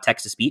get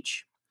text to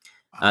speech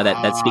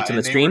that speaks in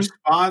the stream.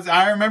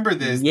 I remember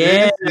this.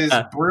 Yeah. This is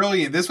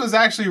brilliant. This was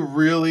actually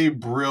really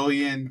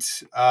brilliant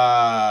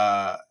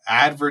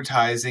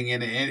advertising,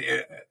 and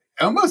it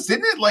almost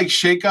didn't it like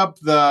shake up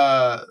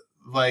the,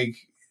 like,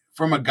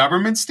 from a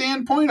government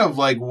standpoint of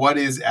like what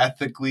is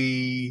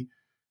ethically,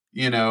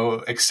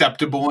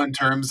 acceptable in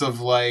terms of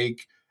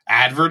like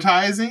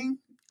advertising.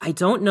 I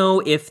don't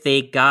know if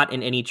they got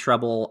in any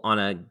trouble on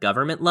a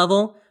government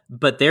level,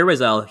 but there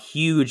was a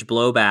huge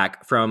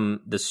blowback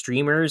from the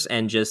streamers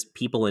and just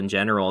people in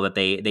general that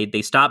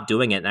they stopped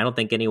doing it. And I don't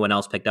think anyone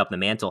else picked up the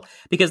mantle,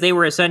 because they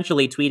were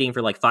essentially tweeting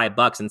for like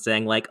 $5 and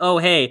saying like, oh,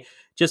 hey,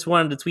 just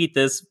wanted to tweet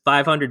this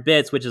 500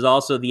 bits, which is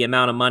also the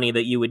amount of money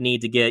that you would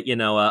need to get,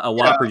 a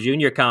Whopper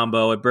Junior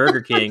combo at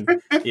Burger King.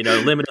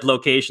 Limited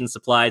location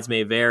supplies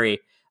may vary.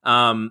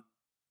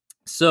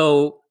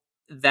 So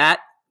that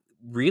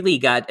really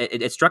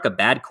it struck a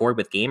bad chord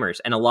with gamers,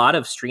 and a lot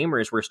of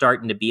streamers were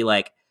starting to be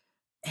like,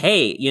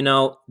 hey,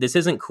 this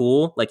isn't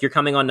cool. Like, you're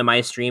coming onto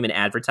my stream and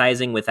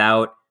advertising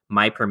without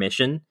my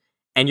permission,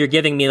 and you're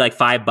giving me like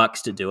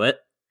 $5 to do it.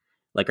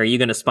 Like, are you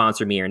going to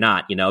sponsor me or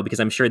not?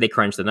 Because I'm sure they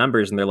crunch the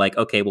numbers and they're like,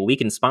 okay, well, we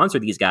can sponsor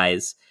these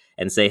guys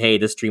and say, hey,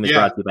 this stream is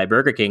brought to you by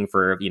Burger King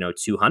for,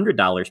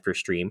 $200 per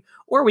stream,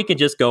 or we can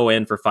just go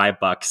in for $5.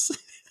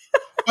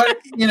 But,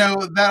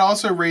 that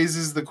also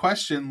raises the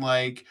question,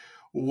 like,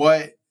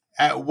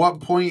 at what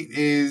point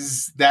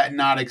is that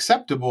not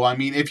acceptable? I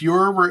mean, if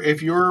you're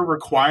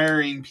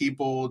requiring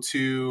people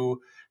to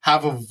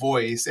have a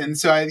voice, and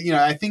so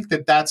I think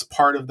that's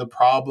part of the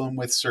problem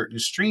with certain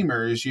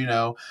streamers.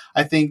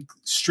 I think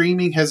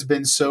streaming has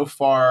been so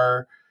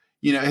far,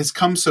 has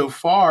come so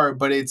far,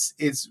 but it's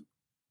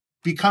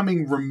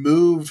becoming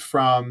removed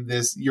from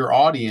your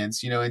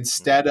audience.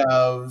 Instead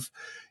of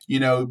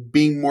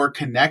being more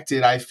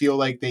connected, I feel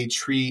like they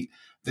treat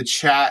the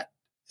chat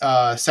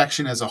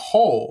section as a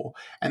whole.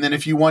 And then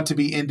if you want to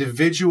be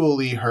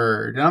individually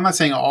heard, and I'm not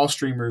saying all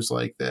streamers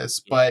like this,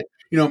 but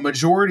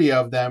majority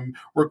of them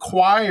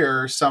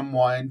require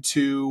someone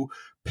to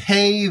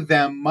pay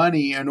them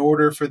money in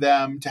order for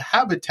them to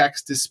have a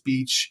text to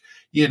speech,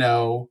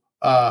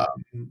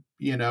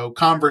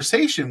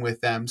 conversation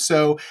with them.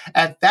 So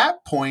at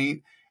that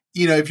point,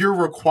 if you're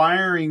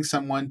requiring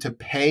someone to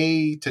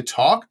pay to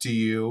talk to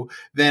you,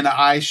 then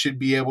I should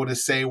be able to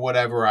say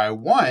whatever I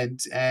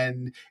want.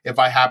 And if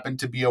I happen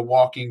to be a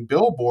walking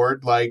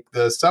billboard, like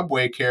the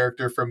Subway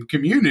character from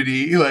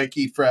Community, like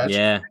Eat Fresh,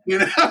 I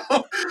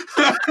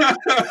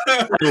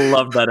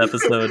love that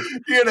episode.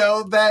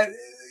 That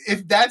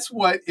if that's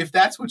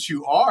what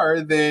you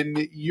are, then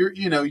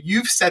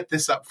you've set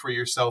this up for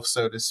yourself,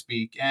 so to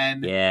speak.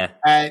 And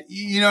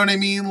you know what I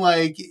mean?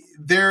 Like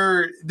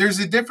there's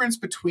a difference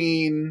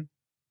between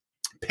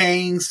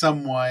paying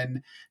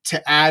someone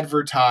to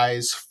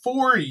advertise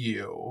for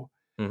you,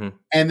 and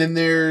then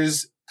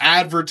there's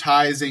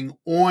advertising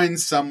on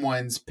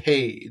someone's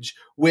page,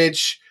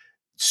 which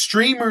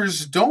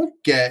streamers don't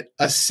get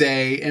a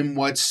say in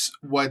what's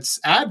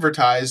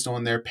advertised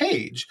on their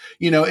page.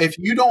 If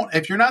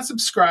you're not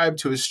subscribed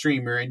to a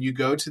streamer and you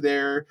go to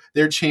their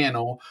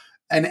channel,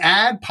 an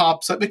ad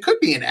pops up. It could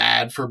be an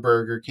ad for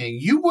Burger King.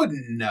 You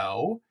wouldn't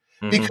know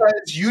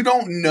because you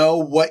don't know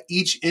what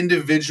each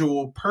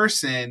individual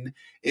person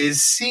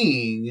is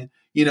seeing,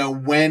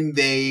 when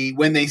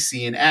they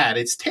see an ad.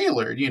 It's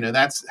tailored,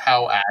 that's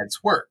how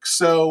ads work.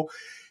 So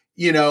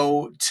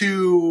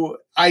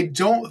I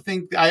don't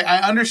think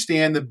I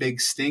understand the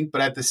big stink,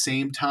 but at the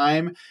same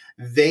time,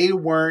 they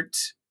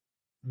weren't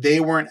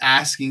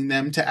asking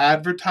them to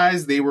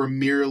advertise. They were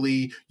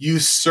merely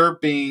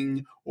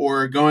usurping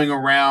or going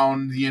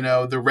around,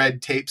 the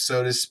red tape,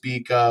 so to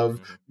speak, of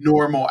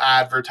normal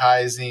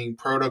advertising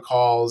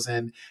protocols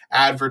and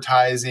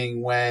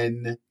advertising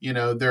when,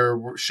 there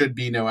should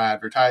be no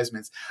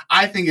advertisements.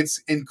 I think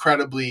it's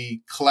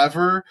incredibly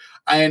clever.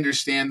 I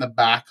understand the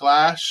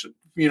backlash,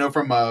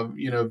 from a,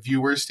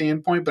 viewer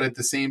standpoint, but at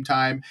the same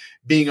time,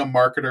 being a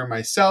marketer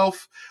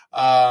myself,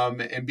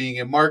 and being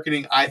in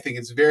marketing, I think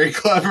it's very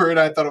clever, and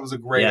I thought it was a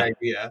great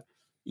idea.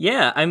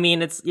 Yeah, I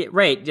mean, it's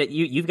right.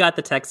 You've got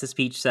the text to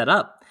speech set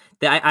up.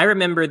 I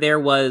remember there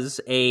was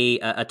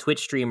a Twitch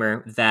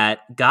streamer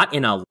that got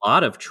in a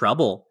lot of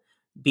trouble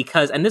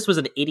because, and this was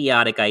an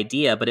idiotic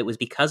idea, but it was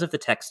because of the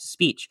text to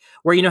speech.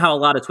 Where how a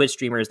lot of Twitch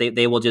streamers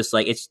they will just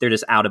like they're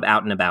just out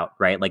and about,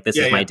 right? Like this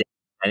is my day,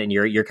 and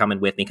you're coming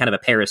with me, kind of a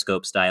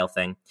Periscope style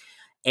thing.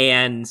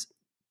 And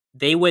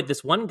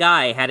this one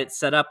guy had it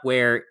set up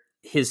where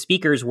his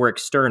speakers were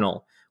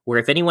external, where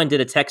if anyone did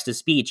a text to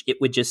speech,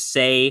 it would just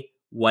say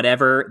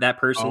whatever that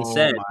person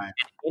said. And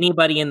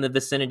anybody in the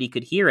vicinity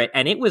could hear it.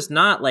 And it was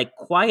not like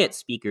quiet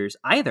speakers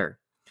either.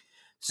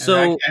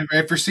 So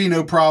I foresee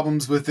no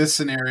problems with this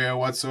scenario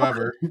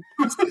whatsoever. What could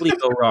possibly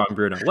go wrong,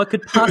 Bruno? What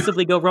could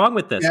possibly go wrong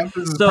with this? Yeah,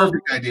 this is a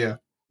perfect idea.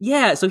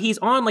 Yeah, so he's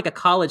on like a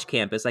college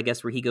campus, I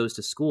guess, where he goes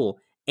to school,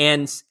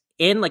 and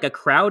in like a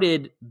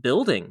crowded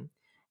building.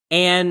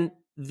 And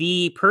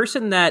the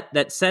person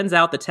that sends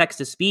out the text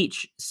to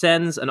speech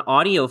sends an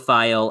audio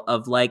file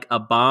of like a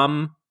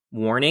bomb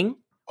warning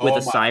with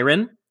a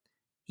siren.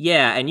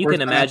 Yeah, and you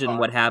can imagine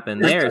what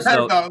happened there.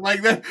 So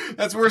like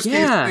that's worst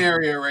case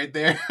scenario right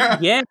there.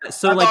 Yeah,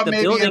 so like the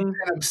building, an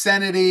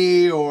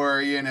obscenity,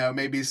 or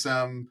maybe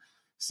some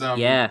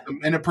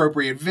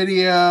inappropriate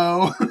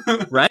video.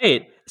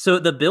 Right. So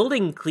the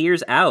building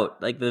clears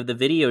out. Like the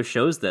video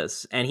shows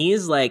this, and he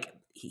is like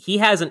he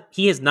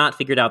has not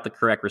figured out the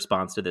correct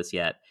response to this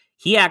yet.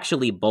 He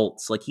actually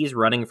bolts, like he's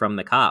running from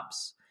the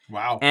cops.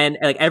 Wow. And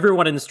like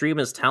everyone in the stream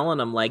is telling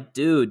him, like,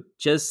 dude,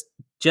 just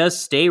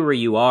stay where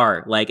you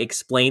are. Like,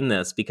 explain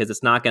this because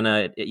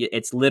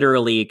it's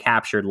literally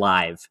captured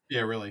live.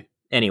 Yeah, really.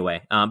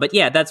 Anyway, but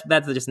yeah, that's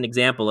just an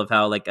example of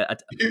how like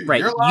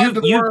right.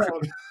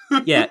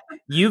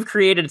 You've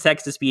created a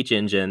text-to-speech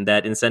engine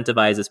that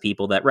incentivizes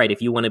people that, right,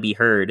 if you want to be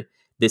heard,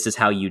 this is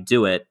how you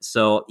do it.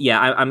 So yeah,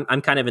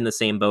 I'm kind of in the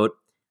same boat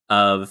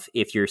of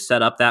if you're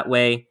set up that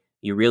way,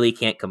 you really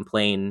can't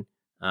complain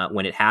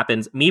when it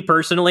happens. Me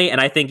personally, and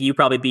I think you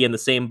probably be in the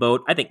same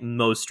boat. I think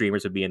most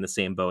streamers would be in the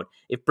same boat.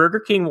 If Burger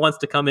King wants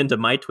to come into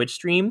my Twitch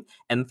stream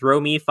and throw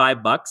me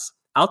 $5,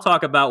 I'll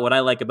talk about what I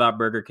like about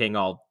Burger King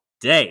all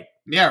day.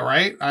 Yeah,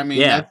 right. I mean,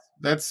 Yeah.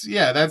 that's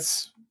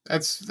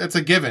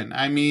a given.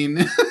 I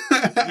mean,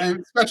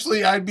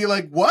 especially I'd be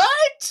like,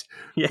 what?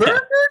 Yeah.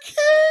 Burger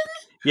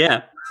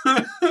Yeah.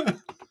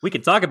 King? We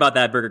could talk about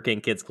that Burger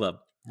King Kids Club.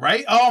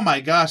 Right? Oh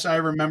my gosh, I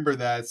remember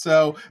that.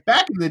 So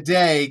back in the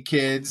day,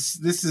 kids,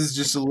 this is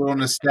just a little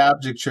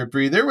nostalgic trip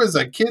for you. There was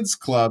a kids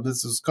club.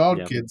 This was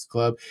called Kids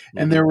Club,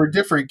 and there were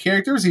different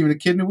characters. Even a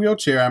kid in a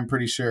wheelchair. I'm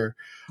pretty sure.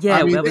 Yeah,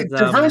 I mean, that was,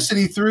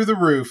 diversity through the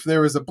roof.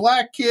 There was a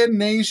black kid,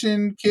 an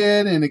Asian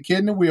kid, and a kid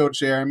in a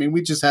wheelchair. I mean,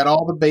 we just had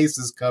all the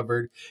bases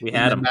covered. We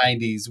had in the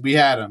 90s. We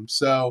had them.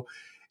 So,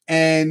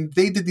 and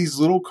they did these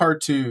little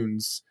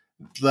cartoons.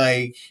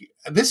 Like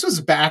this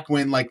was back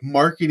when like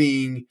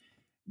marketing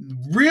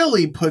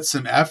really put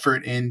some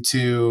effort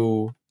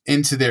into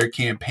their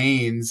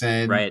campaigns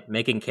and right,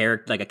 making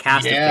like a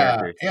cast of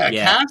characters. A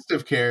cast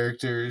of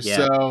characters. Yeah.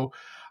 So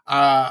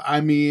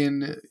I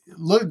mean,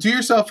 do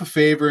yourself a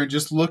favor and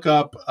just look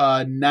up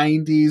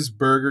 90s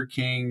Burger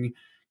King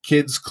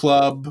Kids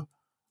Club,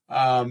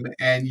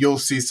 and you'll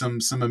see some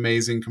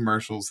amazing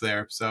commercials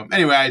there. So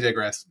anyway, I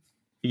digress.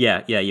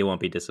 Yeah, you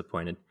won't be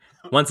disappointed.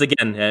 Once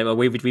again,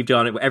 we've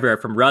done it everywhere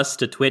from Rust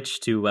to Twitch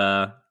to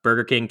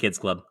Burger King Kids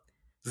Club.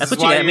 That's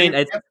what I mean.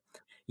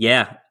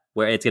 Yeah,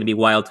 where it's going to be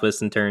wild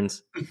twists and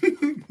turns.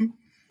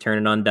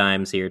 Turning on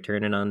dimes here,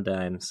 turning on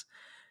dimes.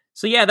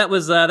 So yeah, that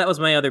was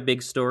my other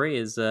big story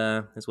is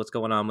what's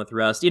going on with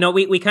Rust. You know,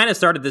 we kind of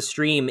started the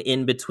stream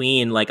in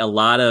between like a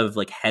lot of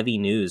like heavy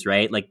news,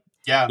 right? Like,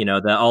 you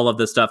know, all of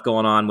the stuff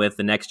going on with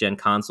the next gen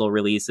console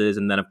releases,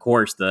 and then of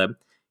course the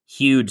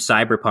huge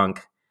Cyberpunk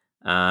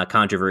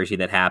controversy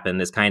that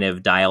happened has kind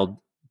of dialed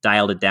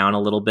it down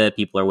a little bit.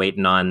 People are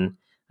waiting on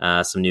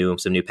some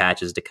new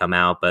patches to come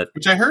out, but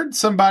which I heard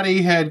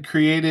somebody had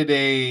created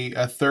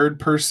a third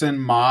person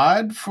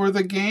mod for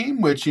the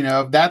game, which, you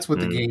know, that's what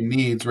the game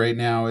needs right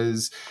now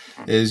is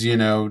you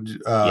know,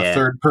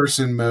 third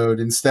person mode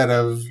instead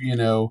of, you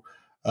know,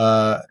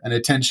 an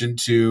attention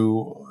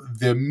to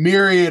the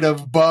myriad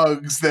of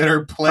bugs that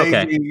are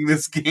plaguing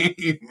this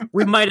game.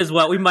 we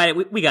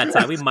got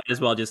time. We might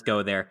as well just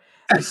go there.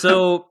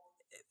 So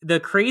the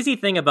crazy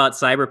thing about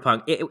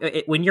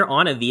Cyberpunk, when you're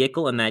on a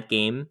vehicle in that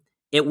game,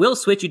 it will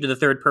switch you to the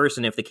third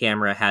person if the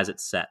camera has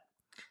it set.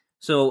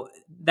 So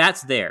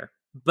that's there.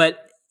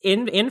 But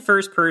in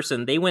first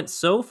person, they went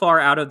so far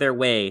out of their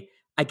way,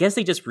 I guess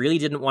they just really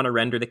didn't want to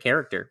render the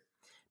character.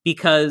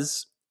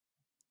 Because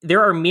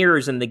there are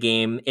mirrors in the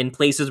game in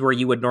places where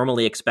you would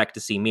normally expect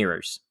to see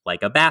mirrors,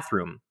 like a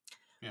bathroom.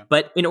 Yeah.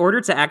 But in order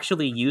to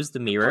actually use the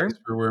mirror,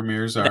 where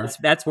mirrors are,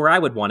 that's where I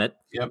would want it.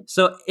 Yep.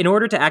 So in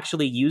order to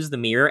actually use the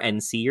mirror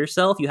and see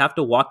yourself, you have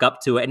to walk up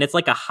to it, and it's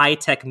like a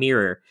high-tech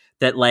mirror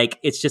that like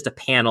it's just a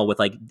panel with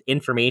like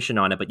information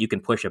on it, but you can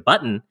push a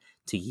button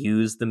to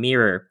use the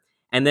mirror.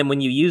 And then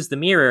when you use the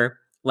mirror,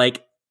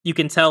 like you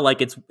can tell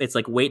like it's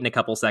like waiting a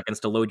couple seconds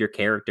to load your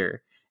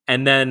character.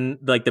 And then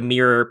like the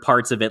mirror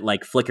parts of it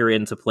like flicker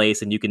into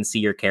place and you can see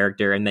your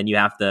character, and then you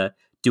have to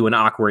do an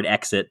awkward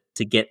exit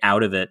to get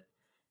out of it.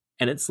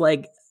 And it's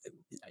like,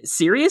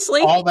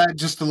 seriously? All that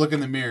just to look in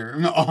the mirror.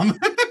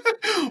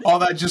 All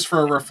that just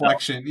for a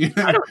reflection. You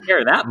know? I don't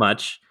care that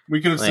much.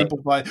 We could have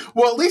simplified.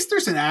 Well, at least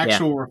there's an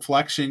actual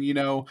reflection. You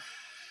know,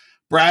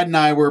 Brad and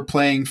I were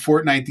playing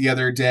Fortnite the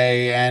other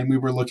day, and we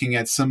were looking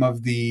at some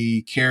of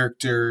the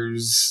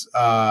characters'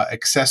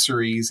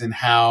 accessories and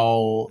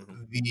how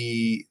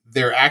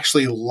they're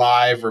actually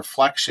live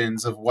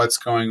reflections of what's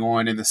going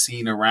on in the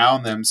scene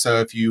around them. So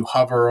if you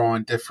hover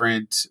on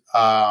different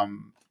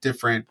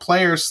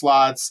player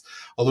slots,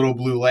 a little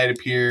blue light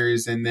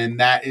appears, and then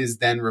that is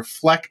then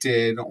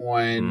reflected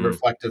on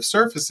reflective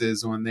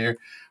surfaces on there,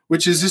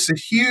 which is just a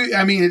huge,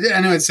 I mean, I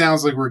know it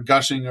sounds like we're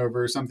gushing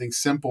over something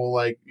simple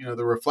like, you know,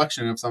 the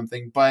reflection of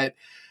something, but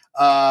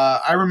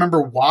I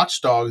remember Watch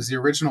Dogs, the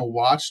original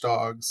Watch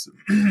Dogs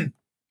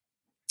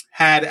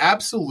had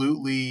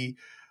absolutely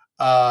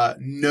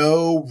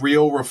no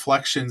real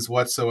reflections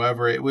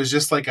whatsoever. It was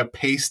just like a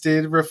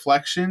pasted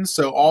reflection.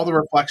 So all the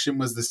reflection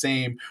was the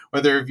same,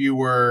 whether if you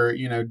were,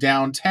 you know,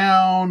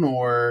 downtown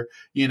or,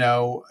 you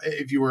know,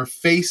 if you were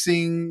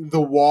facing the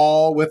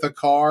wall with a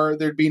car,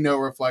 there'd be no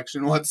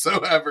reflection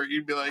whatsoever.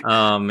 You'd be like,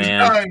 oh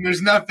man,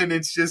 there's nothing.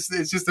 It's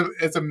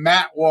a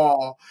matte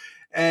wall.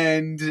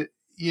 And,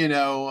 you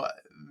know,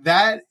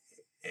 that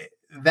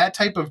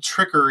type of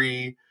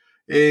trickery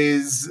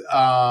is,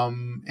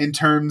 in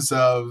terms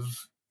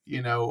of,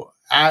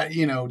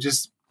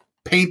 just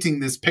painting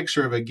this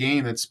picture of a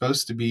game that's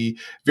supposed to be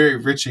very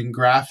rich in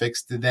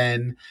graphics to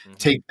then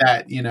take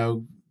that, you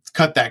know,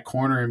 cut that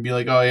corner and be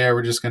like, oh yeah,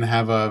 we're just going to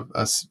have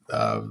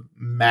a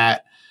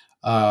matte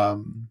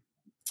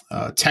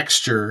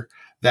texture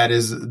that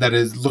is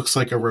looks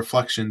like a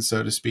reflection,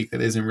 so to speak,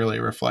 that isn't really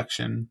a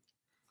reflection.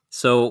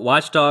 So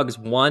Watch Dogs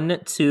 1,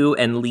 2,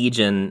 and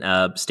Legion,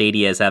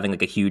 Stadia is having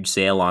like a huge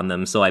sale on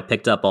them. So I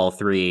picked up all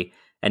three.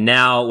 And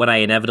now when I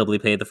inevitably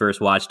play the first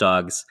Watch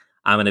Dogs,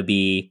 I'm going to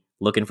be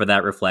looking for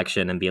that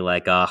reflection and be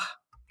like, oh,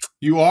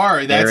 you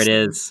are. There it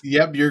is.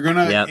 Yep. You're going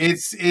to, Yep.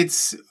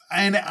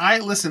 and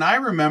I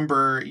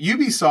remember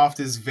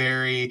Ubisoft is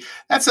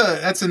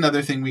that's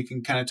another thing we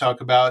can kind of talk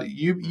about.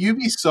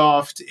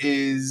 Ubisoft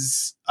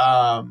is,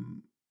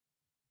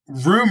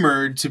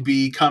 rumored to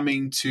be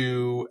coming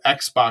to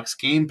Xbox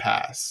Game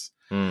Pass.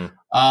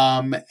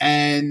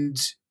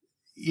 And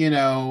you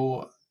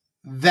know,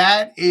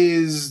 that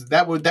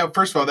would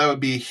first of all, that would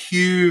be a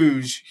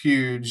huge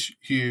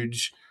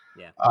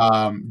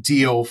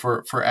deal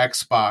for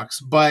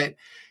Xbox. But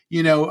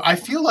you know, I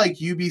feel like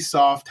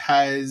Ubisoft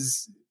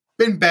has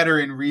been better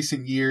in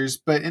recent years,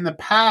 but in the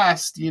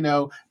past, you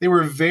know, they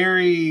were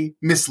very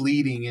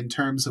misleading in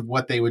terms of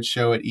what they would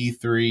show at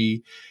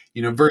E3,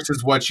 you know,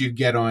 versus what you'd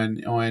get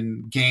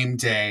on game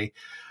day.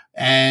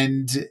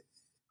 And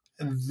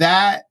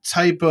that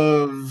type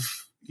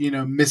of, you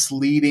know,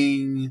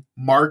 misleading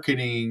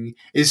marketing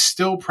is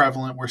still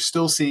prevalent. We're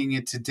still seeing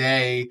it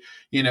today,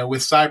 you know,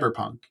 with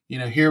Cyberpunk. You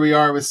know, here we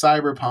are with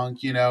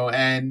Cyberpunk, you know,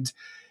 and,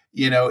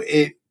 you know,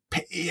 it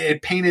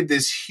painted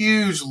this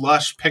huge,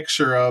 lush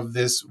picture of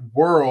this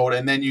world.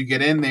 And then you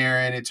get in there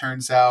and it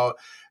turns out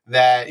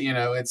that, you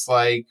know, it's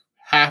like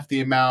half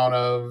the amount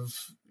of,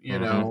 you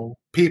know,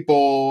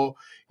 people,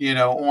 you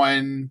know,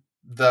 on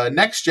the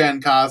next gen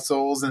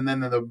consoles, and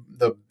then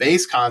the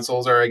base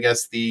consoles, or I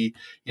guess the,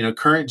 you know,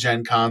 current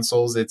gen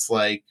consoles, it's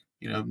like,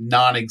 you know,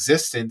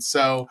 non-existent.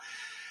 So,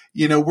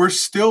 you know, we're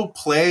still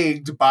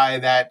plagued by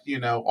that, you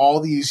know, all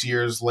these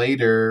years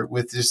later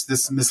with just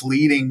this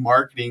misleading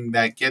marketing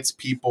that gets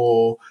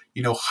people,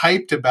 you know,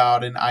 hyped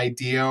about an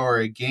idea or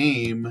a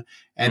game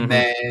and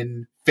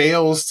then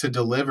fails to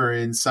deliver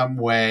in some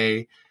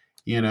way,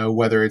 you know,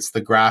 whether it's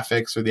the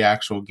graphics or the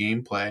actual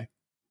gameplay.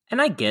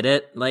 And I get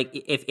it. Like,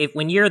 if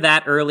when you're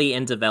that early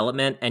in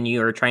development and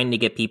you're trying to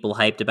get people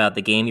hyped about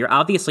the game, you're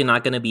obviously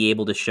not going to be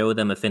able to show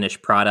them a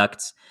finished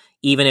product,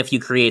 even if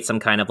you create some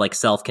kind of like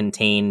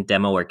self-contained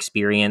demo or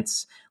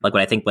experience, like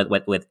what I think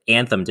what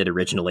Anthem did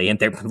originally, and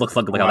look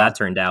how that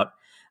turned out.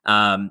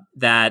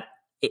 That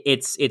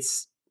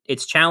it's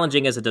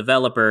challenging as a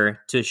developer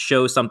to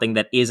show something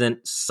that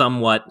isn't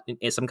some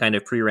kind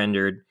of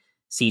pre-rendered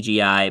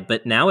CGI.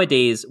 But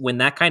nowadays, when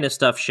that kind of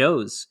stuff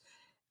shows,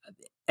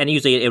 and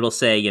usually it will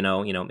say,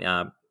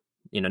 not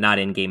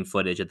in-game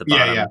footage at the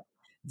bottom,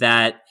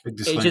 that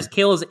it just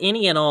kills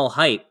any and all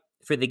hype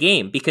for the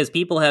game, because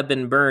people have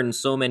been burned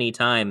so many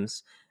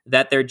times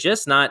that they're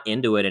just not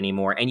into it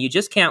anymore. And you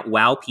just can't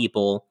wow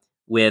people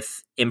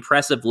with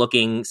impressive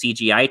looking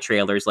CGI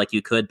trailers like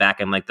you could back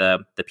in like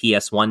the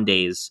PS1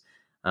 days,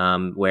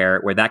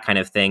 where that kind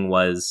of thing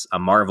was a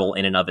marvel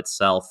in and of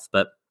itself.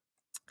 But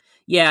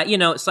yeah, you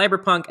know,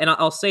 Cyberpunk, and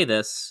I'll say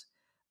this,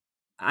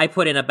 I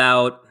put in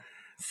about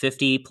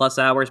 50 plus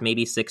hours,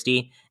 maybe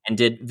 60, and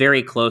did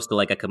very close to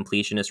like a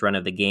completionist run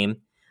of the game.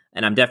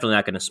 And I'm definitely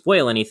not going to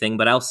spoil anything,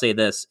 but I'll say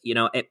this, you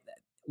know,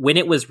 when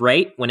it was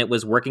right, when it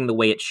was working the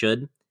way it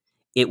should,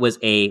 it was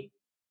to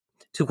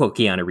quote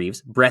Keanu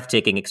Reeves,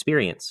 breathtaking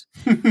experience.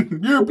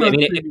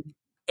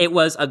 It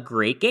was a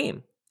great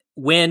game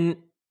when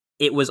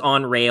it was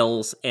on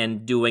rails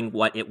and doing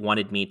what it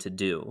wanted me to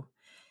do.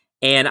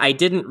 And I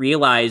didn't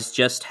realize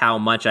just how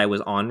much I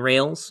was on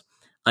rails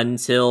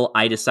until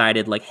I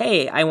decided, like,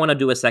 hey, I want to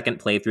do a second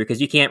playthrough, because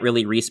you can't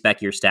really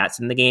respec your stats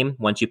in the game.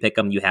 Once you pick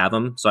them, you have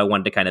them. So I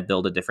wanted to kind of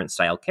build a different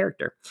style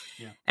character.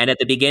 Yeah. And at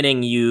the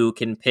beginning, you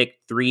can pick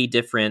 3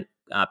 different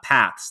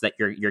paths that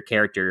your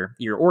character,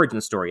 your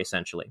origin story,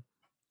 essentially.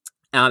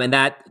 And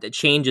that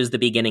changes the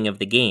beginning of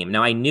the game.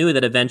 Now, I knew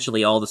that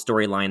eventually all the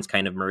storylines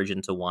kind of merge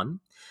into one.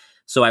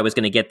 So I was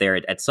going to get there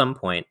at some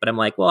point. But I'm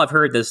like, well, I've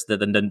heard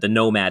the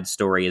Nomad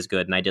story is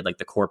good. And I did like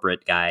the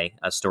corporate guy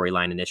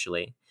storyline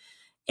initially.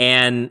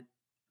 And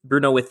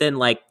Bruno, within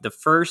like the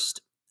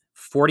first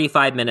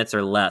 45 minutes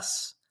or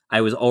less, I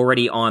was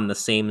already on the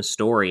same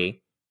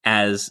story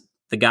as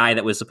the guy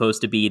that was supposed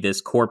to be this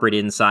corporate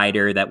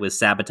insider that was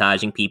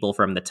sabotaging people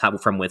from the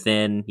top, from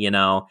within, you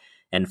know,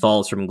 and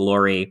falls from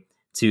glory,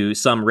 to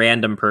some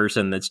random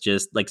person that's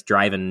just like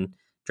driving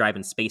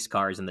space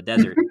cars in the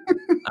desert.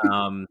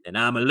 And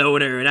I'm a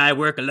loner and I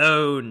work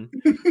alone.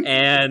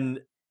 And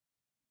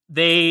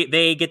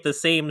they get the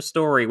same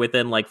story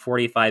within like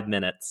 45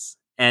 minutes.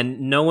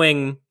 And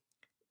knowing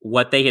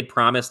what they had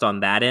promised on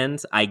that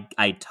end,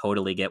 I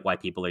totally get why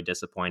people are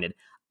disappointed.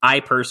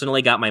 I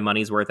personally got my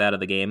money's worth out of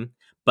the game,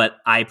 but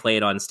I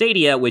played on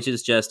Stadia, which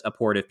is just a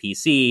port of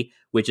PC,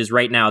 which is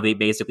right now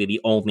basically the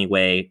only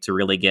way to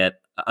really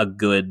get a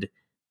good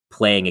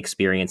playing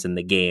experience in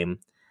the game.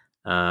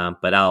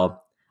 But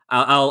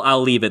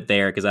I'll leave it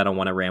there because I don't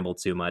want to ramble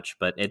too much.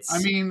 But it's, I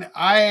mean,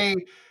 I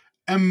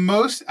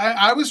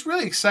was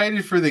really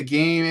excited for the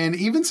game, and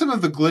even some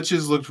of the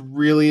glitches looked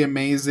really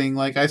amazing.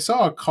 Like I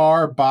saw a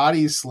car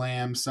body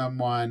slam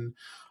someone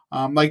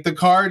Like the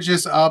car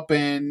just up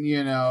and,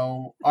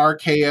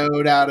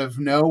 RKO'd out of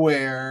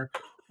nowhere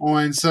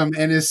on some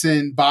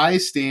innocent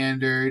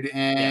bystander.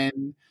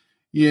 And,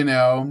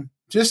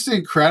 just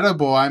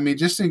incredible. I mean,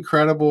 just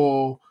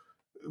incredible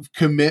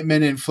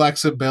commitment and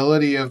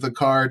flexibility of the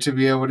car to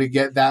be able to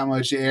get that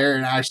much air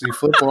and actually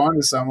flip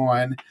onto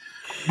someone.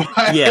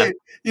 But,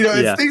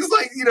 it's things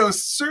like,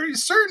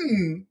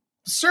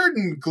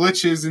 certain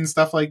glitches and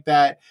stuff like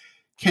that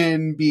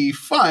can be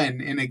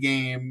fun in a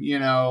game,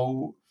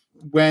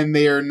 when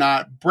they are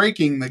not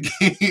breaking the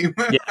game.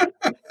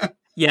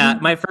 Yeah,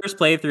 my first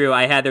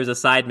playthrough, there's a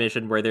side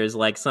mission where there's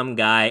like some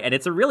guy, and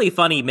it's a really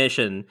funny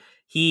mission.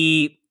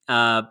 He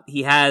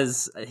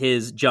has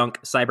his junk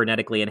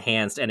cybernetically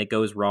enhanced, and it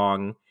goes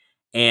wrong,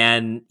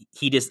 and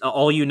he just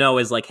all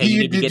is like, hey, you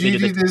need to get me to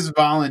do this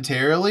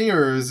voluntarily,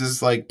 or is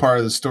this like part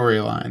of the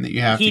storyline that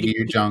you have to get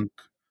your junk?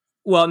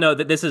 Well, no,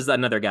 this is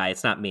another guy.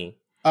 It's not me.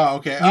 Oh,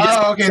 okay.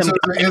 Okay. So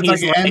it's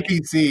like an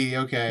NPC.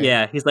 Okay.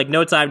 Yeah, he's like,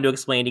 no time to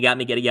explain. You got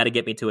to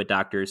get me to a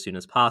doctor as soon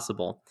as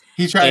possible.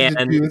 He tried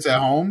to do this at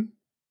home.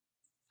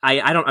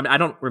 I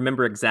don't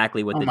remember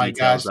exactly what the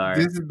details are.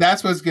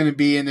 That's what's going to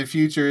be in the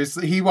future.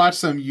 He watched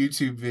some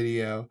YouTube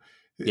video.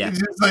 Yeah. It's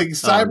just like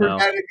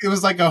cybernetic. No. It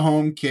was like a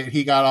home kit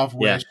he got off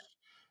Wish.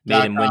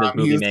 Made in Windows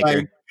Movie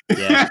Maker.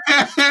 Yeah.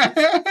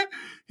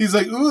 He's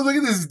like, ooh, look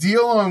at this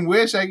deal on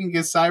Wish. I can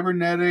get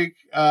cybernetic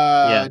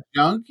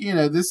junk.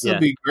 This will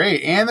be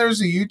great. And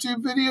there's a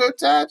YouTube video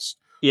attached.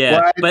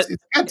 Yeah. But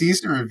it's got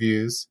decent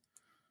reviews.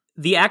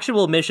 The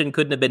actual mission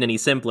couldn't have been any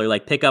simpler.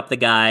 Like, pick up the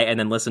guy and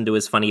then listen to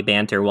his funny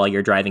banter while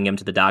you're driving him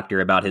to the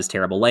doctor about his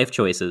terrible life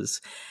choices.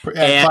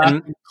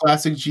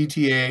 Classic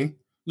GTA.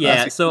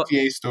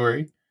 GTA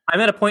story.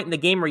 I'm at a point in the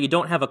game where you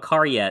don't have a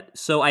car yet,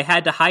 so I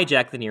had to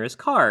hijack the nearest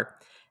car.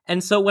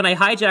 And so when I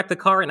hijack the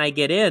car and I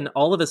get in,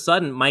 all of a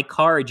sudden my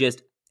car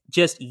just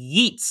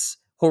yeets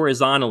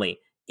horizontally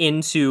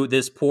into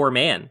this poor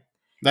man.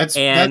 That's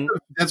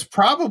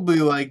probably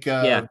like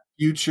a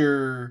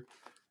future.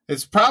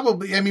 It's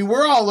probably, I mean,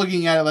 we're all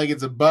looking at it like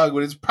it's a bug,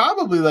 but it's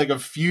probably like a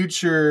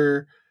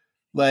future,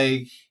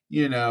 like,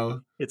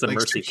 it's a like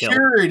mercy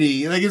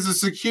security, like it's a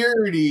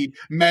security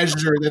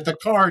measure that the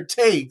car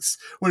takes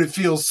when it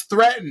feels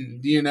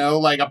threatened,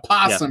 like a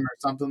possum or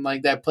something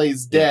like that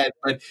plays dead,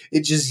 but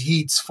it just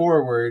yeets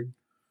forward.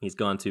 He's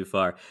gone too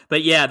far.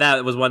 But yeah,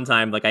 that was one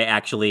time, like, I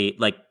actually,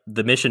 like,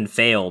 the mission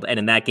failed, and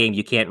in that game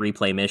you can't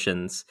replay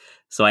missions,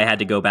 so I had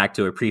to go back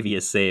to a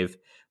previous save.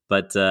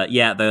 But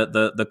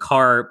the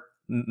car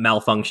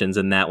malfunctions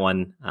in that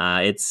one.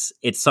 It's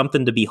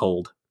something to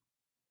behold.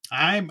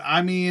 I'm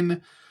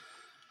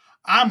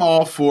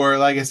all for,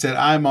 like I said,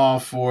 I'm all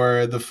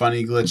for the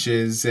funny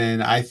glitches,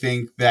 and I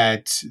think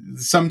that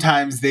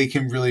sometimes they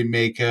can really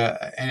make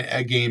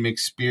a game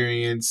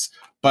experience.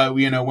 But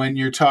when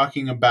you're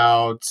talking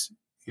about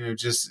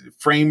just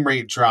frame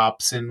rate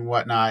drops and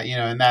whatnot,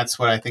 and that's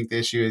what I think the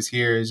issue is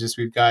here, is just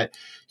we've got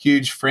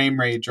huge frame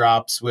rate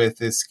drops with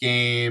this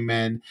game,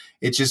 and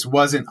it just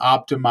wasn't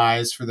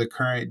optimized for the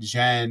current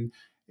gen,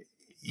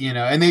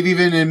 and they've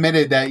even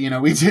admitted that,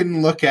 we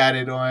didn't look at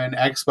it on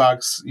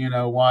Xbox,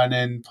 One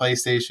and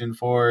PlayStation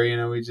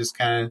 4, we just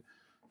kind of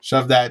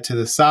shoved that to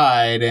the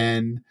side,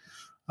 and,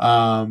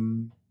 I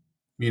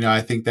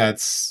think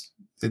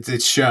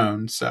it's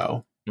shown,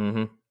 so.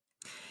 Mm-hmm.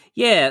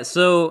 Yeah,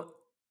 so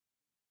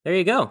there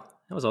you go.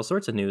 That was all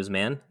sorts of news,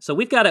 man. So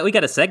we got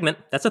a segment.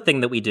 That's a thing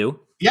that we do.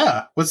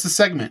 Yeah. What's the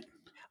segment?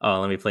 Oh,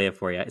 let me play it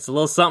for you. It's a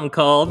little something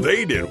called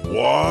They Did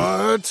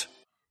What?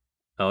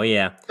 Oh,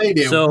 yeah. They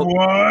did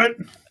what?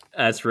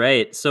 That's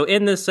right. So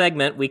in this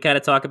segment, we kind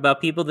of talk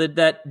about people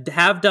that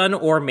have done,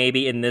 or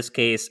maybe in this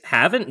case,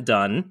 haven't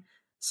done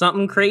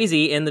something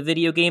crazy in the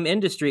video game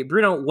industry.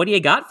 Bruno, what do you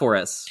got for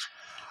us?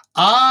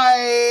 One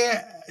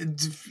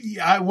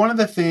of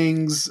the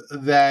things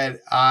that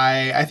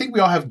I think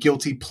we all have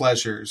guilty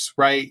pleasures,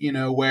 right?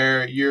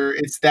 Where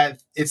it's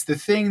the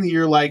thing that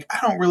you're like, I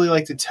don't really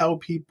like to tell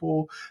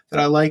people that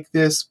I like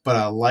this, but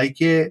I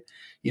like it,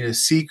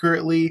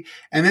 secretly.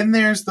 And then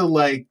there's the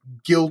like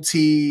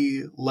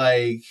guilty,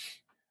 like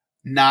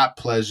not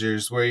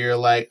pleasures, where you're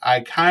like, I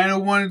kind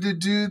of wanted to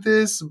do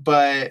this,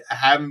 but I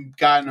haven't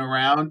gotten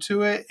around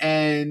to it.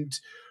 And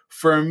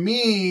for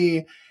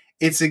me,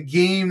 it's a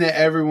game that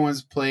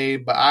everyone's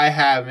played, but I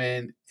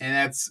haven't, and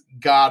that's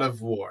God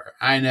of War.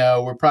 I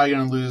know we're probably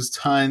going to lose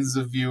tons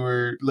of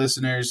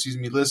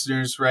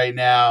listeners right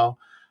now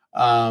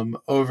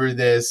over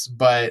this,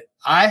 but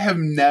I have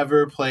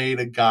never played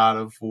a God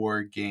of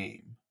War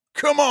game.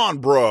 Come on,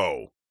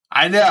 bro.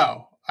 I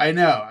know.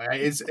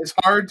 It's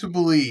hard to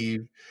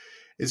believe.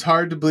 It's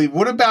hard to believe.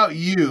 What about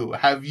you?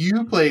 Have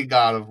you played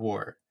God of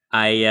War?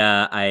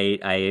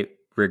 I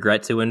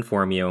regret to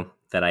inform you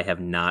that I have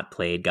not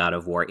played God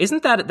of War.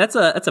 Isn't that's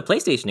a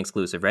PlayStation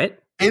exclusive, right?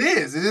 It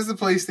is. It is a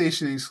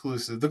PlayStation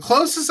exclusive. The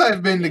closest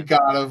I've been to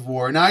God of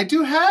War. Now I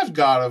do have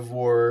God of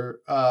War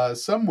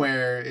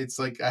somewhere. It's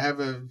like I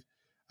have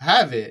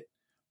it,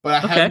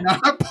 but I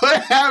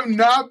have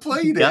not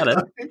played it.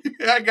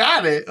 I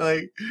got it.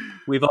 Like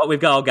we've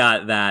all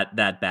got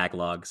that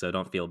backlog, so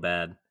don't feel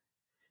bad.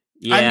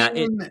 Yeah,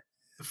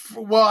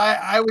 Well,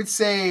 I would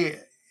say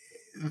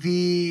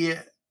the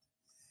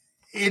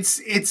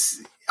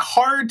it's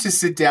hard to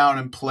sit down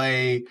and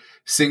play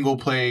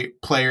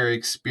player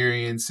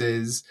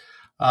experiences.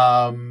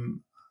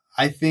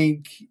 I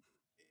think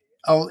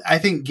I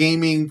think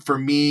gaming for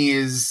me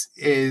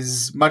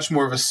is much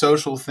more of a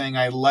social thing.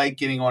 I like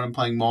getting on and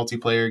playing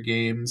multiplayer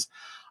games.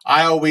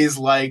 I always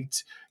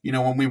liked,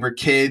 when we were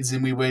kids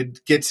and we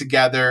would get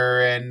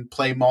together and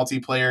play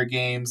multiplayer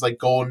games like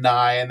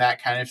GoldenEye and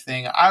that kind of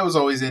thing. I was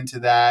always into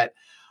that.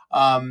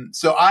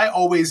 So I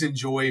always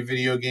enjoy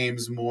video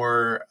games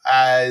more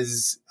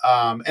as,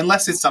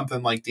 unless it's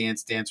something like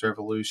Dance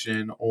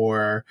Revolution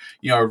or,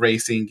 a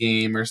racing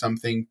game or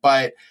something.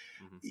 But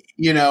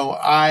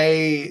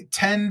I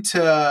tend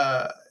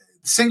to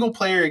single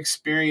player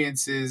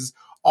experiences,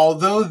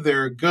 although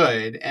they're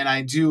good and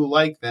I do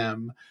like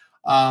them,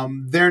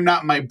 they're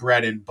not my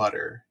bread and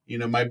butter.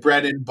 My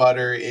bread and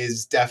butter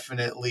is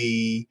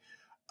definitely,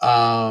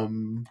 I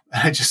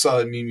just saw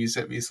that meme you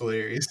sent me. It's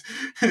hilarious.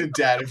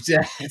 Dad of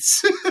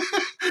dads.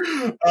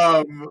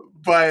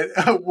 But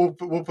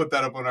we'll put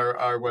that up on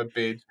our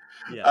webpage.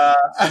 Yeah.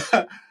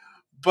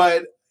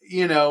 But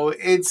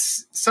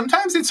it's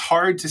sometimes it's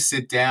hard to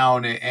sit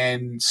down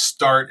and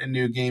start a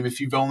new game if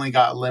you've only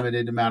got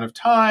limited amount of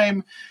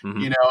time.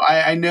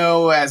 I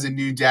know as a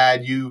new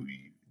dad,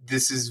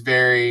 this is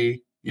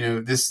very,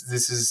 this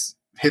is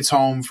hits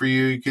home for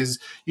you because,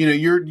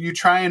 you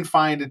try and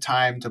find a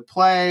time to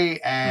play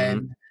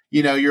and,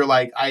 you're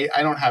like, I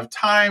don't have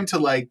time to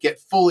like get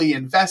fully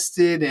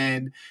invested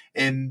in,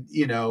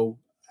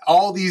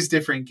 all these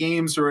different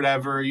games or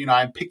whatever.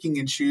 I'm picking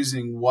and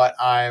choosing what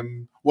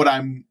I'm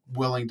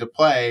willing to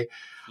play.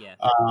 Yeah.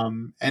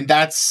 And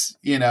that's,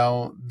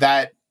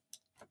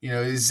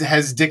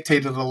 has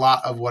dictated a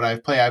lot of what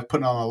I've played. I've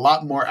put on a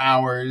lot more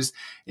hours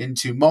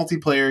into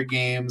multiplayer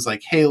games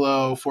like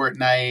Halo,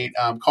 Fortnite,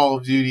 Call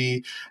of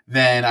Duty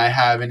than I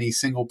have any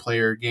single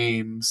player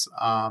games.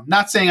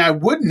 Not saying I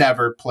would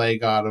never play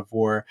God of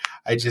War.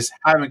 I just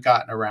haven't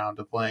gotten around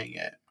to playing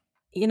it.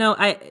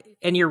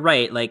 And you're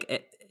right.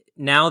 Like,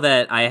 now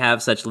that I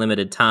have such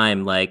limited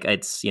time, like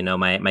it's,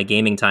 my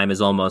gaming time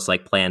is almost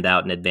like planned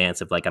out in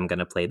advance of like, I'm going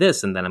to play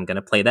this and then I'm going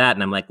to play that.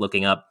 And I'm like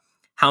looking up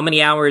how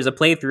many hours a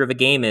playthrough of a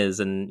game is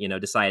and,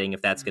 deciding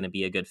if that's going to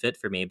be a good fit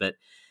for me. But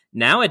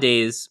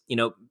nowadays,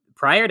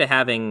 prior to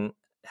having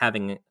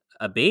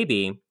a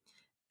baby,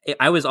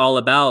 I was all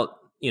about,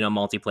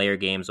 multiplayer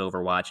games,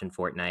 Overwatch and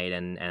Fortnite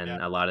and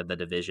a lot of the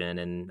Division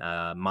and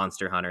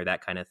Monster Hunter,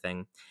 that kind of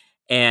thing.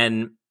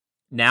 And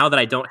now that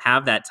I don't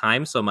have that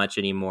time so much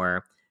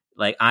anymore,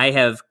 like I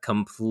have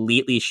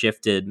completely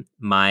shifted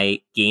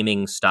my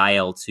gaming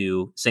style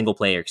to single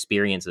player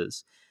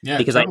experiences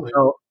because totally.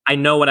 I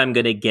know what I'm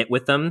going to get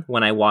with them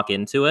when I walk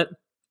into it.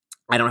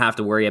 I don't have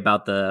to worry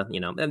about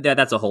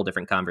that's a whole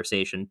different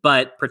conversation.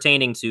 But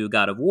pertaining to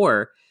God of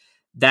War,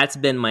 that's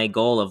been my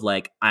goal of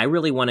like, I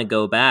really want to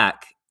go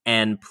back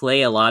and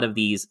play a lot of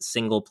these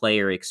single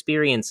player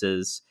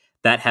experiences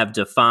that have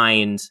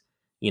defined,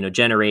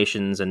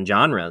 generations and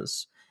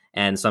genres.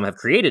 And some have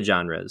created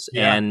genres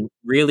and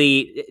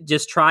really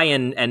just try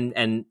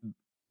and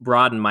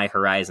broaden my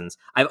horizons.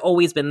 I've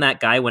always been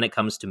that guy when it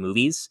comes to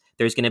movies.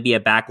 There's going to be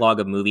a backlog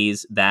of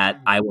movies that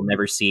I will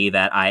never see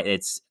that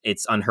it's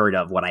unheard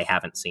of what I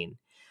haven't seen.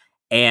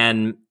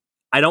 And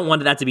I don't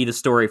want that to be the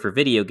story for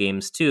video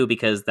games too,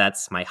 because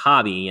that's my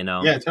hobby,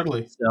 Yeah,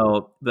 totally.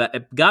 So,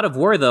 but God of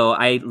War though,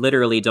 I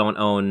literally don't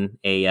own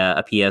a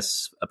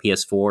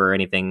PS4 or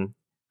anything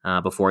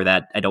before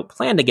that. I don't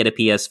plan to get a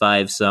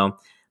PS5, so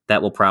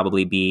that will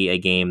probably be a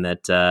game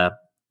that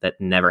that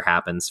never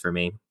happens for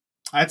me.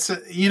 That's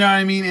what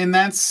I mean, and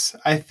that's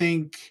I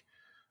think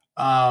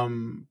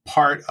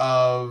part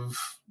of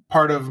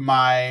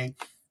my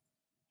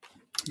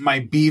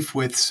beef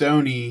with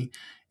Sony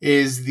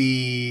is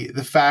the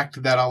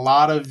fact that a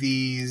lot of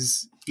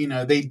these,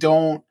 they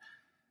don't.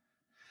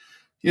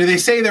 They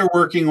say they're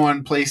working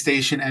on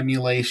PlayStation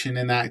emulation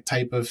and that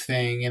type of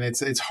thing, and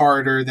it's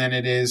harder than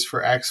it is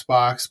for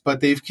Xbox. But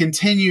they've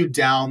continued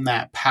down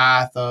that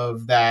path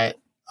of that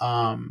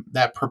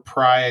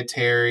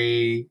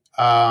proprietary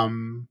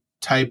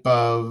type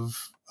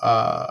of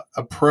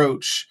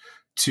approach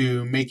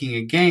to making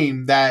a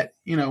game that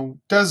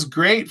does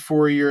great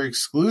for your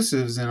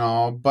exclusives and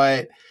all.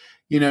 But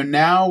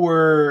now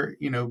we're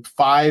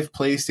 5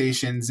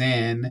 PlayStations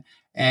in,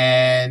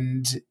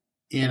 and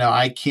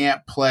I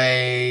can't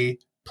play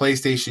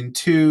PlayStation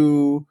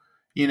 2,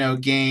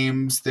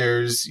 games.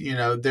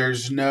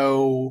 There's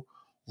no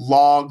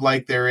log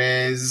like there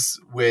is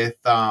with,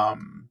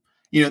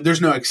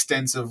 there's no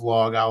extensive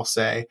log, I'll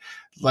say,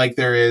 like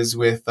there is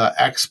with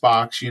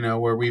Xbox,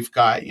 where we've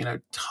got,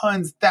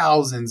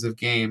 thousands of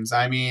games.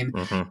 I mean,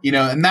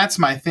 and that's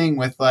my thing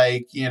with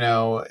like,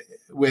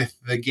 with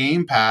the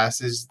Game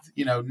Pass is,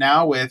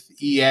 now with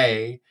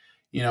EA,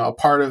 a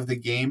part of the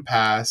Game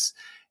Pass,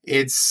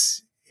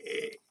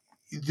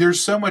 there's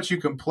so much you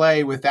can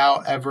play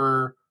without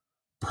ever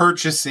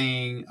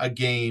purchasing a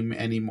game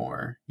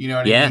anymore. You know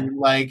what I Yeah. mean?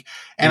 Like,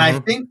 and I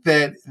think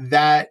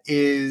I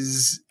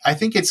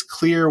think it's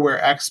clear where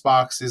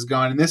Xbox is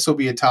going. And this will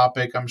be a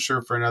topic, I'm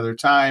sure, for another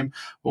time,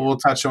 but we'll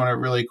touch on it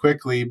really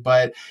quickly.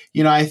 But,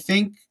 you know, I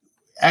think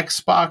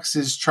Xbox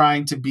is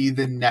trying to be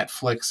the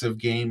Netflix of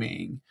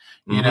gaming,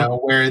 you know,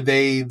 where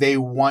they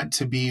want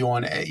to be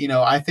on, you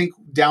know, I think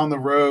down the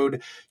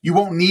road, you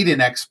won't need an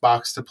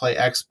Xbox to play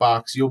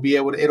Xbox. You'll be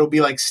able to, it'll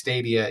be like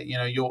Stadia, you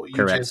know,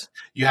 Correct.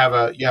 you have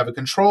a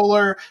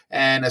controller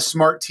and a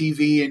smart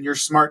TV, and your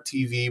smart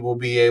TV will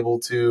be able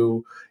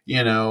to,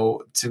 you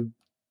know, to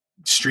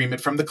stream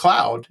it from the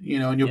cloud, you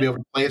know, and you'll be able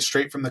to play it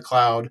straight from the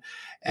cloud.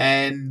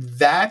 And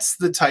that's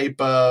the type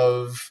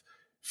of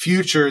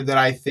future that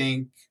I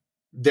think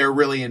they're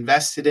really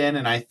invested in.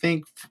 And I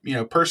think, you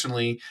know,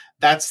 personally,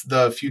 that's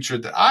the future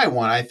that I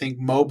want. I think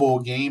mobile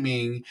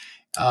gaming,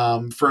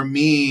 for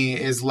me,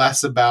 is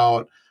less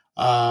about,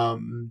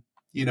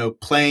 you know,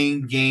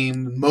 playing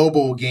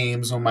mobile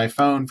games on my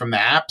phone from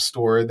the app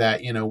store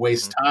that, you know,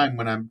 waste time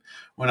when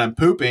I'm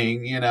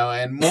pooping, you know,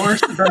 and more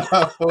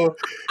so,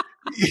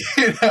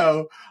 you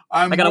know,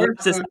 I gotta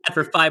watch this ad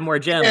for 5 more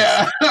gems.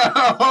 Yeah.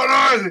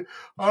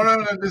 Hold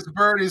on. This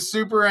bird is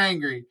super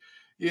angry,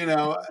 you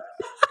know.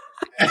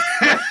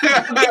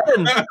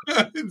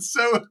 And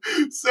so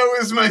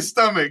is my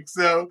stomach.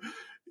 So,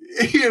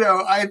 you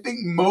know, I think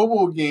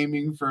mobile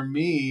gaming for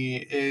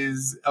me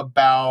is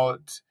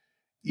about,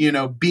 you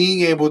know,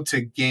 being able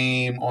to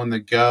game on the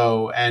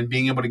go and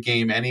being able to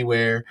game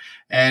anywhere.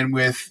 And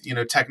with, you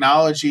know,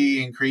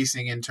 technology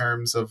increasing in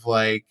terms of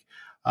like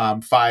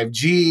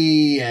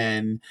 5G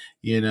and,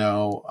 you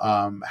know,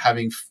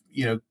 having,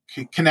 you know,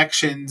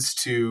 connections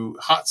to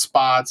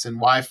hotspots and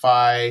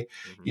Wi-Fi,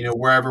 you know,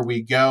 wherever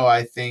we go,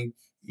 I think,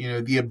 you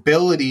know, the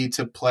ability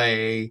to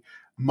play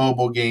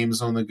mobile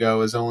games on the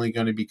go is only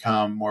going to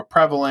become more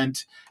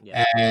prevalent.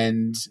 Yeah.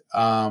 And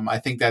I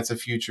think that's a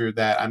future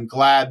that I'm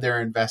glad they're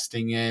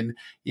investing in.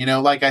 You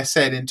know, like I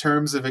said, in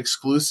terms of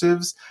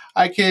exclusives,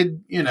 I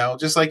could, you know,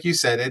 just like you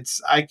said,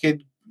 I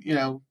could, you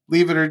know,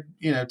 leave it or,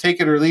 you know, take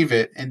it or leave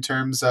it in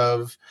terms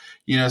of,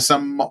 you know,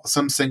 some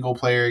single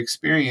player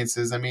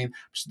experiences. I mean,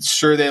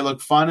 sure, they look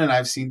fun and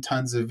I've seen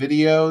tons of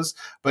videos,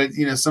 but,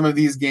 you know, some of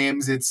these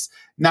games, it's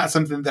not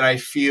something that I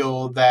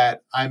feel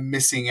that I'm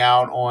missing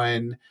out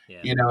on,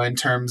 you know, in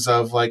terms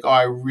of like, oh,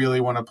 I really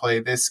want to play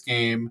this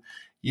game.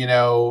 You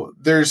know,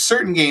 there's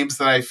certain games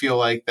that I feel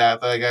like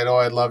that, like,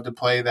 I'd love to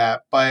play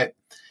that. But,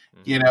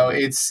 you know,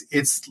 it's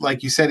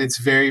like you said, it's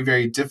very,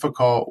 very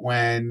difficult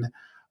when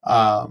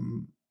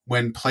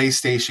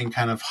PlayStation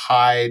kind of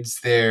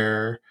hides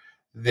their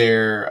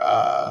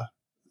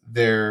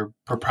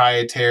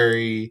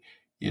proprietary,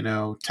 you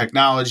know,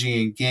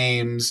 technology and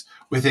games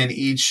within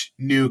each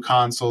new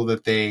console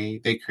that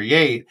they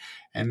create.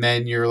 And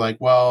then you're like,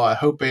 well, I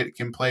hope it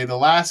can play the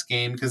last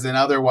game, because then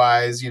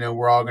otherwise, you know,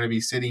 we're all going to be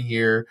sitting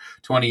here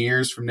 20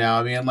 years from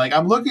now being like,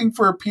 I'm looking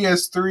for a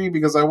PS3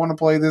 because I want to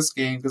play this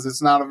game because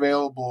it's not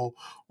available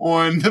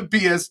on the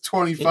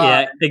PS25.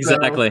 Yeah,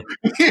 exactly.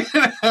 So, you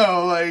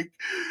know, like,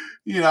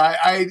 you know,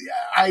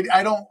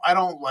 I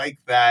don't like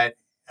that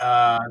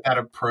that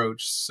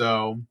approach.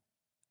 So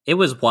it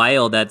was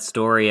wild, that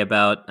story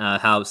about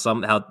how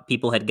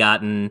people had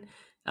gotten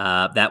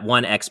that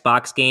one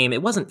Xbox game.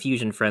 It wasn't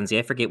Fusion Frenzy.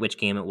 I forget which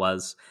game it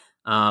was.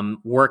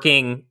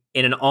 Working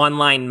in an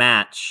online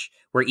match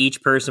where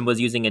each person was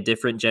using a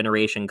different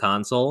generation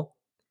console.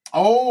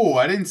 Oh,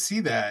 I didn't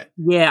see that.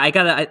 Yeah,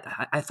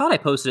 I thought I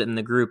posted it in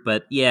the group,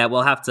 but yeah,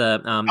 we'll have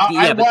to.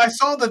 I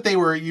saw that they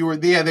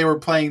were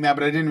playing that,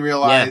 but I didn't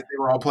realize they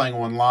were all playing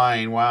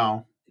online.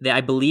 Wow.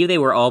 I believe they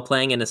were all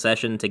playing in a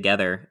session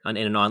together in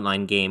an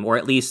online game, or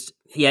at least,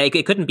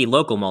 it couldn't be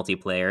local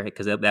multiplayer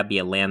because that'd be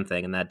a LAN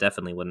thing, and that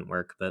definitely wouldn't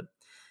work. But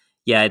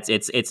yeah,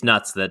 it's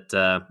nuts that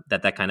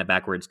that kind of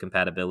backwards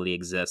compatibility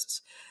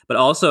exists. But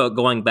also,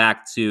 going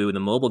back to the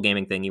mobile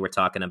gaming thing you were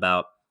talking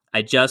about,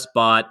 I just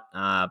bought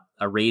a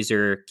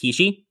Razer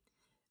Kishi,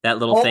 that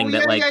little thing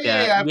that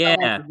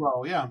yeah.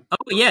 Oh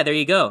yeah, there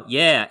you go.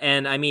 Yeah,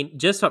 and I mean,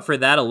 just for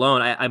that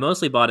alone, I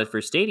mostly bought it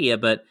for Stadia,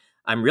 but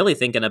I'm really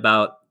thinking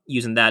about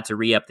using that to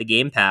re-up the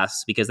Game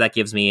Pass, because that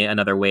gives me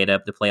another way to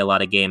play a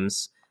lot of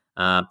games,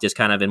 just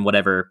kind of in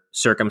whatever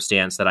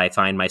circumstance that I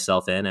find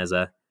myself in as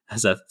a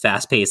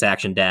fast-paced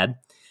action dad.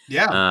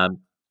 Yeah,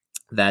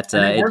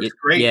 it works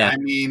great. Yeah. I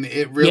mean,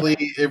 it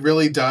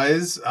really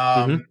does.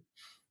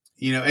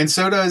 You know, and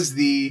so does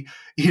the.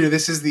 You know,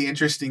 this is the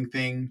interesting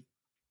thing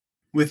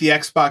with the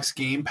Xbox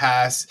Game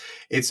Pass.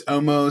 It's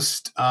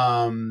almost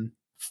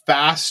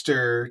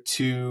faster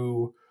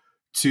to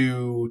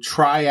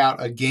try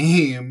out a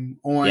game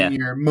on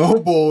your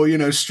mobile, you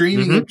know,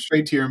 streaming it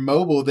straight to your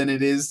mobile, than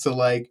it is to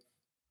like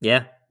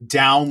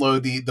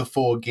download the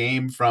full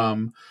game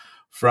from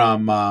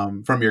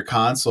your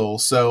console.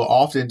 So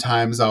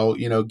oftentimes I'll,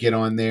 you know, get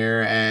on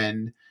there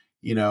and,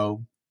 you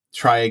know,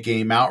 try a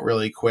game out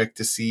really quick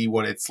to see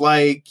what it's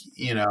like,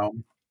 you know,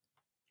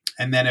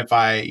 and then if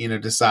I, you know,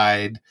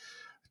 decide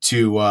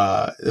to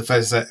if I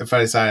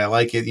decide I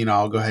like it, you know,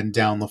 I'll go ahead and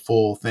download the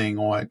full thing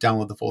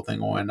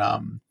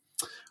on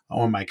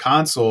on my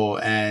console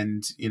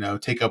and,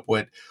 take up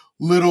what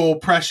little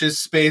precious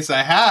space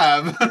I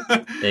have.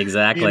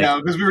 Exactly.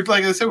 Because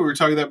like I said, we were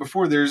talking about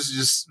before, there's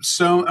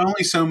just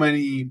only so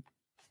many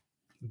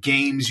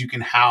games you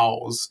can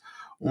house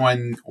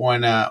on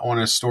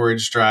a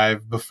storage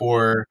drive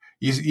before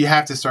you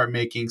have to start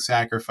making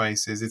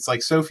sacrifices. It's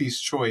like Sophie's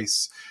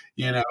Choice,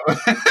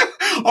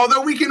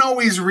 Although we can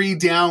always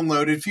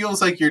re-download, it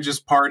feels like you're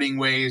just parting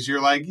ways.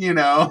 You're like,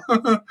 Yeah,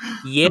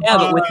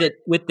 but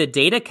with the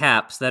data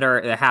caps that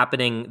are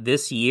happening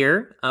this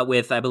year,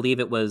 with I believe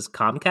it was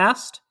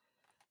Comcast,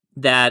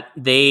 that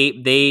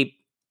they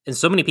and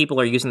so many people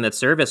are using that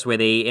service where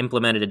they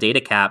implemented a data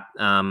cap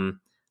of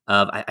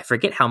I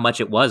forget how much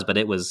it was, but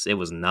it was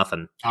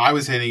nothing. I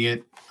was hitting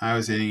it.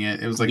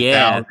 It was like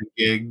 1,000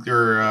 gigs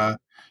or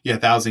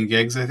 1,000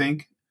 gigs, I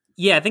think.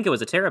 Yeah, I think it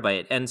was a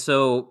terabyte. And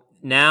so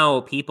now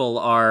people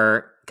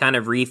are kind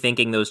of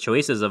rethinking those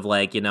choices of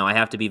like, I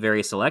have to be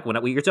very select when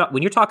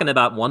you're talking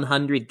about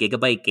 100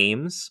 gigabyte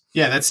games.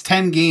 Yeah, that's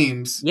 10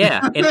 games.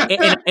 Yeah, in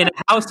a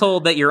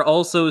household that you're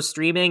also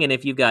streaming, and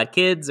if you've got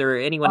kids or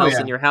anyone else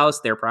in your house,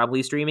 they're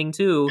probably streaming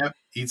too.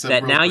 Yep,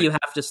 that now quick. You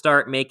have to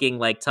start making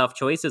like tough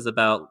choices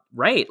about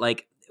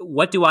like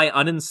what do I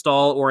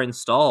uninstall or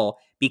install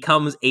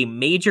becomes a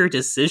major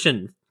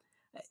decision.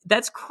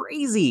 That's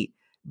crazy,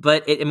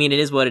 but it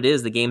is what it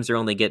is. The games are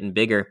only getting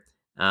bigger.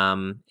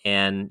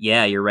 And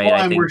yeah, you're right.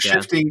 I think we're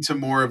shifting to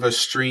more of a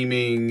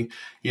streaming,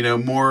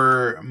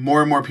 more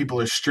and more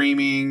people are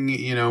streaming,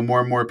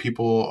 more and more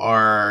people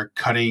are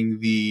cutting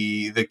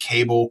the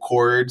cable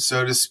cord,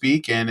 so to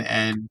speak,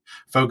 and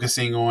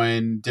focusing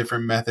on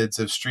different methods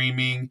of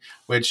streaming,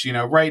 which,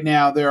 right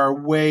now there are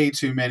way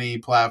too many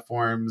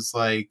platforms.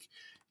 Like,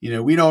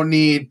 we don't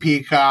need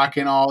Peacock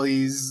and all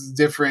these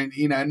different,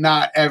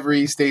 not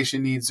every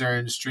station needs their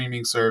own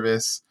streaming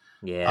service.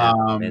 Yeah.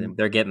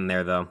 They're getting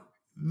there though.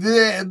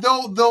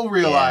 They'll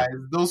realize,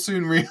 they'll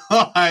soon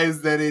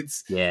realize that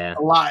it's a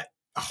lot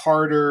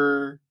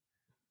harder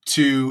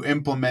to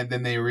implement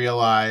than they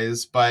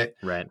realize, but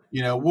right.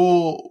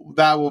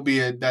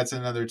 That's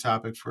another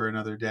topic for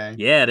another day.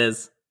 Yeah, it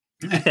is.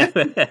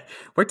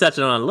 We're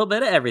touching on a little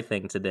bit of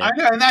everything today. I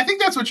know, and I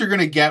think that's what you're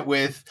going to get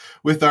with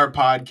our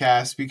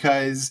podcast,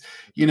 because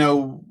we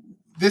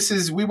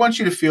want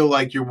you to feel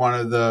like you're one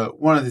of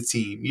the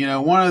team,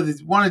 one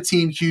of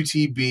team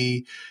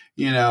QTB.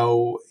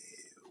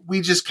 We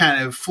just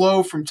kind of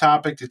flow from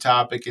topic to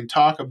topic and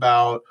talk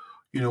about,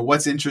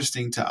 what's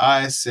interesting to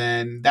us.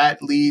 And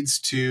that leads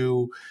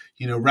to,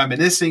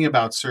 reminiscing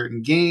about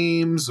certain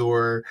games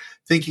or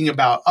thinking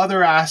about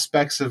other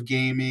aspects of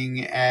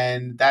gaming.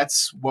 And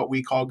that's what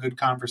we call good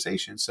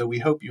conversation. So we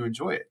hope you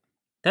enjoy it.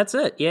 That's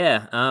it.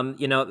 Yeah.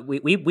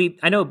 We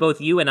I know both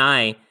you and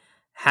I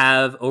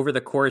have, over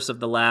the course of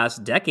the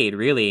last decade,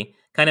 really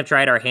kind of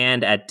tried our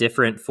hand at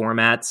different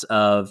formats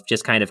of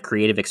just kind of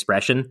creative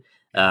expression.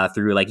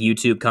 Through like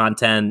YouTube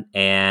content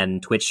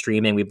and Twitch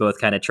streaming, we both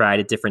kind of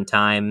tried at different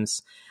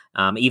times,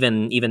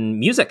 even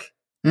music,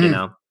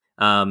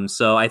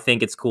 So I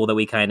think it's cool that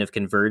we kind of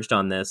converged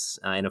on this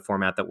in a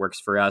format that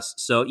works for us.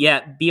 So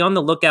yeah, be on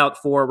the lookout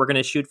we're going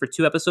to shoot for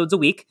 2 episodes a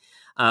week.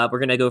 We're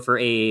going to go for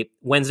a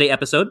Wednesday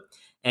episode,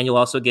 and you'll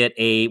also get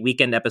a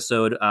weekend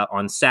episode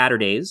on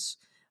Saturdays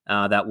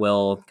that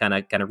will kind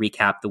of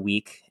recap the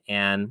week.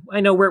 And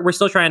I know we're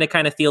still trying to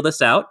kind of feel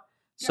this out.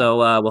 So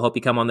we'll hope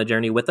you come on the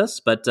journey with us,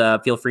 but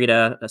feel free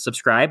to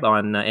subscribe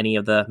on any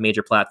of the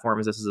major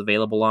platforms this is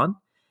available on.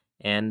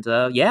 And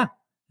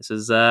this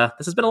has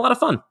been a lot of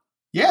fun.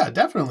 Yeah,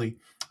 definitely.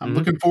 I'm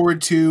looking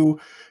forward to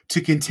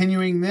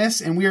continuing this,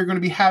 and we are going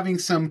to be having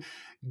some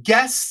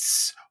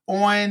guests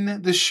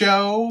on the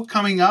show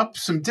coming up,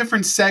 some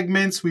different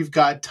segments. We've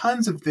got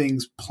tons of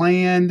things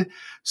planned.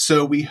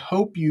 So we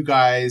hope you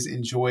guys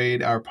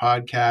enjoyed our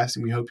podcast,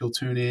 and we hope you'll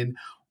tune in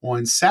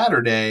on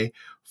Saturday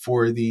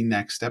for the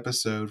next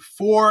episode.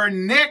 For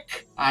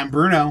Nick, I'm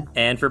Bruno.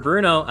 And for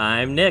Bruno,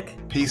 I'm Nick.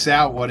 Peace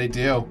out. What it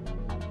do?